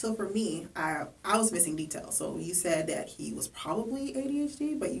 so for me, I was missing details. So you said that he was probably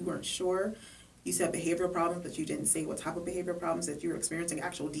ADHD, but you weren't sure. You said behavioral problems, but you didn't say what type of behavioral problems that you were experiencing,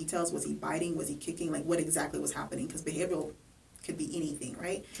 actual details. Was he biting? Was he kicking? Like, what exactly was happening? Because behavioral could be anything,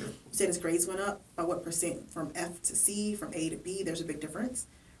 right? Sure. You said his grades went up by what percent from F to C, from A to B. There's a big difference,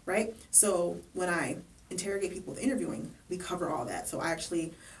 right? So when I interrogate people with interviewing, we cover all that. So I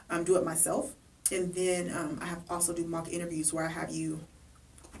actually do it myself. And then I have also do mock interviews where I have you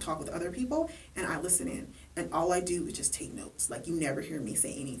talk with other people and I listen in. And all I do is just take notes. Like, you never hear me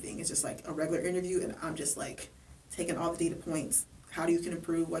say anything. It's just like a regular interview, and I'm just like taking all the data points. How you can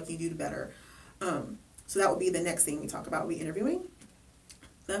improve, what can you do better. So that would be the next thing we talk about, we interviewing.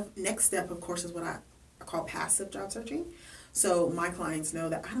 The next step, of course, is what I call passive job searching. So my clients know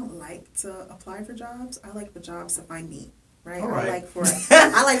that I don't like to apply for jobs. I like for jobs to find me, right? Right.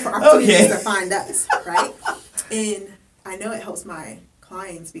 I like for opportunities to find us, right? And I know it helps my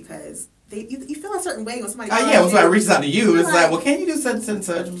clients because you feel a certain way when somebody. Yeah, when somebody reaches out to you, it's like, well, can you do such and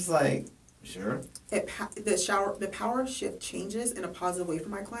such? I'm just like, sure. The power shift changes in a positive way for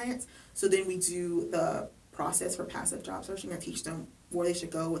my clients. So then we do the process for passive job searching. I teach them where they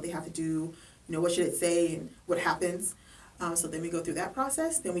should go, what they have to do, you know, what should it say, and what happens. So then we go through that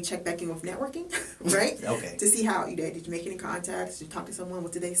process. Then we check back in with networking, right? Okay. To see how you did. Did you make any contacts? Did you talk to someone?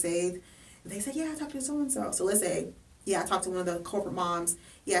 What did they say? And they say, yeah, I talked to so-and-so. So let's say, yeah, I talked to one of the corporate moms.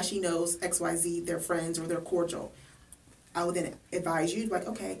 Yeah, she knows XYZ, they're friends or they're cordial. I would then advise you, like,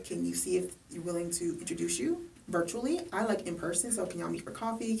 okay, can you see if you're willing to introduce you virtually? I like in person, so can y'all meet for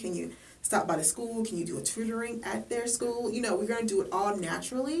coffee? Can you stop by the school? Can you do a tutoring at their school? You know, we're going to do it all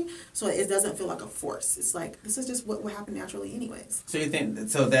naturally, so it doesn't feel like a force. It's like, this is just what will happen naturally anyways. So you think,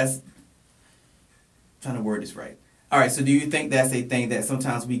 so that's, trying to word this right. All right, so do you think that's a thing that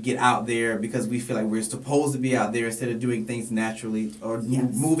sometimes we get out there because we feel like we're supposed to be out there instead of doing things naturally or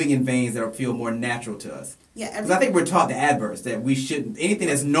moving in veins that feel more natural to us? Yeah, because I think we're taught the adverse, that we shouldn't, anything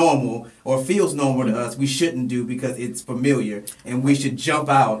that's normal or feels normal to us, we shouldn't do because it's familiar, and we should jump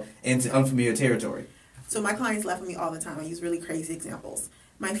out into unfamiliar territory. So my clients laugh at me all the time. I use really crazy examples.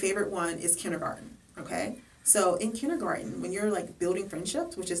 My favorite one is kindergarten, okay? So in kindergarten, when you're like building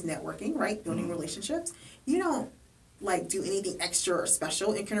friendships, which is networking, right? Building relationships, you don't like do anything extra or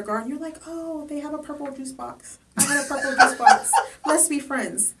special in kindergarten. You're like, oh, they have a purple juice box. I have a purple juice box. Let's be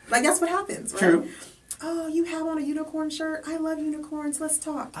friends. Like, that's what happens, right? True. Oh, you have on a unicorn shirt. I love unicorns. Let's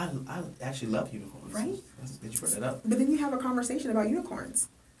talk. I actually love unicorns. Right? Did you bring that up? But then you have a conversation about unicorns.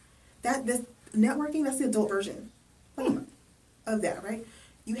 This networking, that's the adult version. of that, right?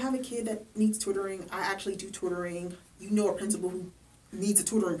 You have a kid that needs tutoring. I actually do tutoring. You know a principal who needs a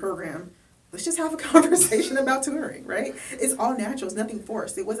tutoring program. Let's just have a conversation about tutoring, right? It's all natural. It's nothing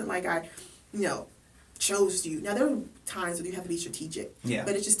forced. It wasn't like I, chose you. Now, there are times when you have to be strategic. Yeah.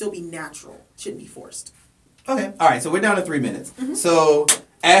 But it should still be natural. It shouldn't be forced. Okay. All right. So we're down to 3 minutes. So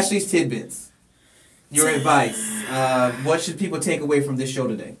Ashley's tidbits. Your advice. What should people take away from this show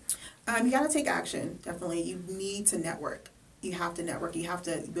today? You got to take action. Definitely. You need to network. You have to network. You have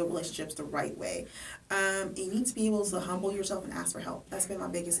to build relationships the right way. You need to be able to humble yourself and ask for help. That's been my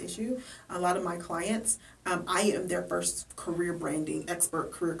biggest issue. A lot of my clients, I am their first career branding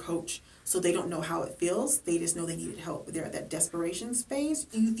expert, career coach. So they don't know how it feels. They just know they needed help. They're at that desperation phase.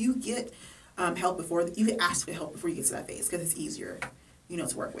 You get help before, you can ask for help before you get to that phase because it's easier,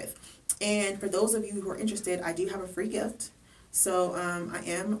 to work with. And for those of you who are interested, I do have a free gift. So I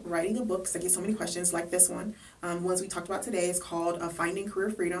am writing a book because I get so many questions like this one. Ones we talked about today is called Finding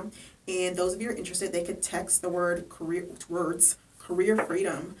Career Freedom. And those of you who are interested, they could text the career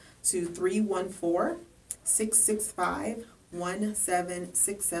freedom to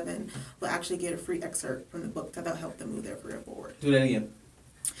 314-665-1767. We'll actually get a free excerpt from the book that'll help them move their career forward. Do that again.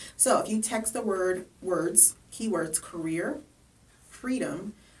 So if you text the keywords career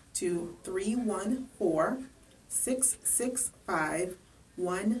freedom to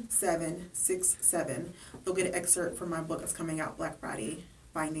 314-665-1767, they'll get an excerpt from my book that's coming out Black Friday,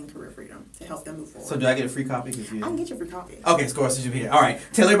 Finding Career Freedom, to help them move forward. So do I get a free copy? I can get you a free copy. Okay, of course, you'll be here. All right.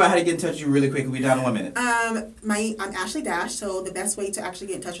 Tell everybody how to get in touch with you really quick. We'll be down in 1 minute. I'm Ashley Dash, so the best way to actually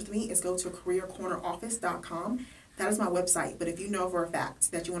get in touch with me is go to careercorneroffice.com. That is my website. But if you know for a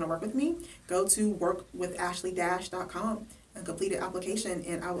fact that you want to work with me, go to workwithashleydash.com and complete an application,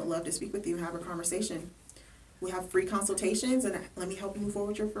 and I would love to speak with you and have a conversation. We have free consultations, and let me help you move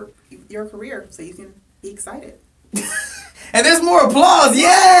forward your career so you can be excited. And there's more applause.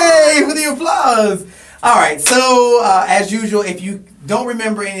 Yay for the applause. All right. So, as usual, if you don't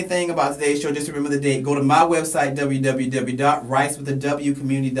remember anything about today's show, just remember the date. Go to my website,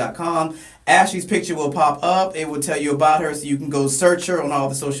 www.ricewithawcommunity.com. Ashley's picture will pop up. It will tell you about her, so you can go search her on all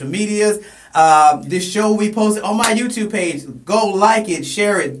the social medias. This show we posted on my YouTube page. Go like it,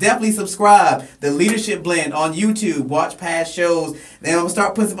 share it, definitely subscribe. The Leadership Blend on YouTube. Watch past shows. Then I'm going to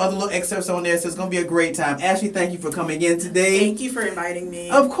start putting some other little excerpts on there, so it's going to be a great time. Ashley, thank you for coming in today. Thank you for inviting me.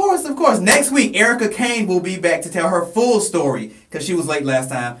 Of course, of course. Next week, Erica Kane will be back to tell her full story because she was late last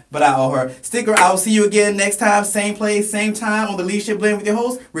time, but I owe her. Sticker, I will see you again next time, same place, same time on the Leadership Blend with your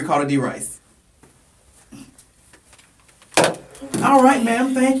host, Ricardo D. Rice. All right,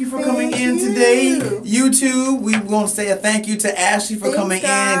 ma'am. Thank you for coming in today. YouTube, we want to say a thank you to Ashley for coming in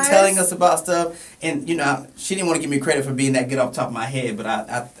and telling us about stuff. And, she didn't want to give me credit for being that good off the top of my head, but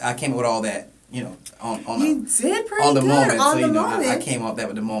I came up with all that, on the moment. I came up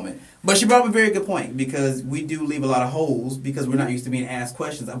with the moment. But she brought up a very good point because we do leave a lot of holes because we're not used to being asked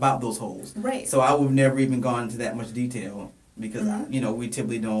questions about those holes. Right. So I would have never even gone into that much detail because, we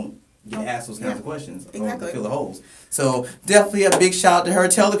typically don't get asked those kinds of questions or fill the holes. So definitely a big shout out to her.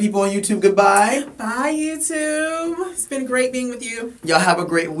 Tell the people on YouTube goodbye. Bye, YouTube. It's been great being with you. Y'all have a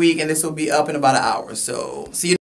great week, and this will be up in about an hour. So see you.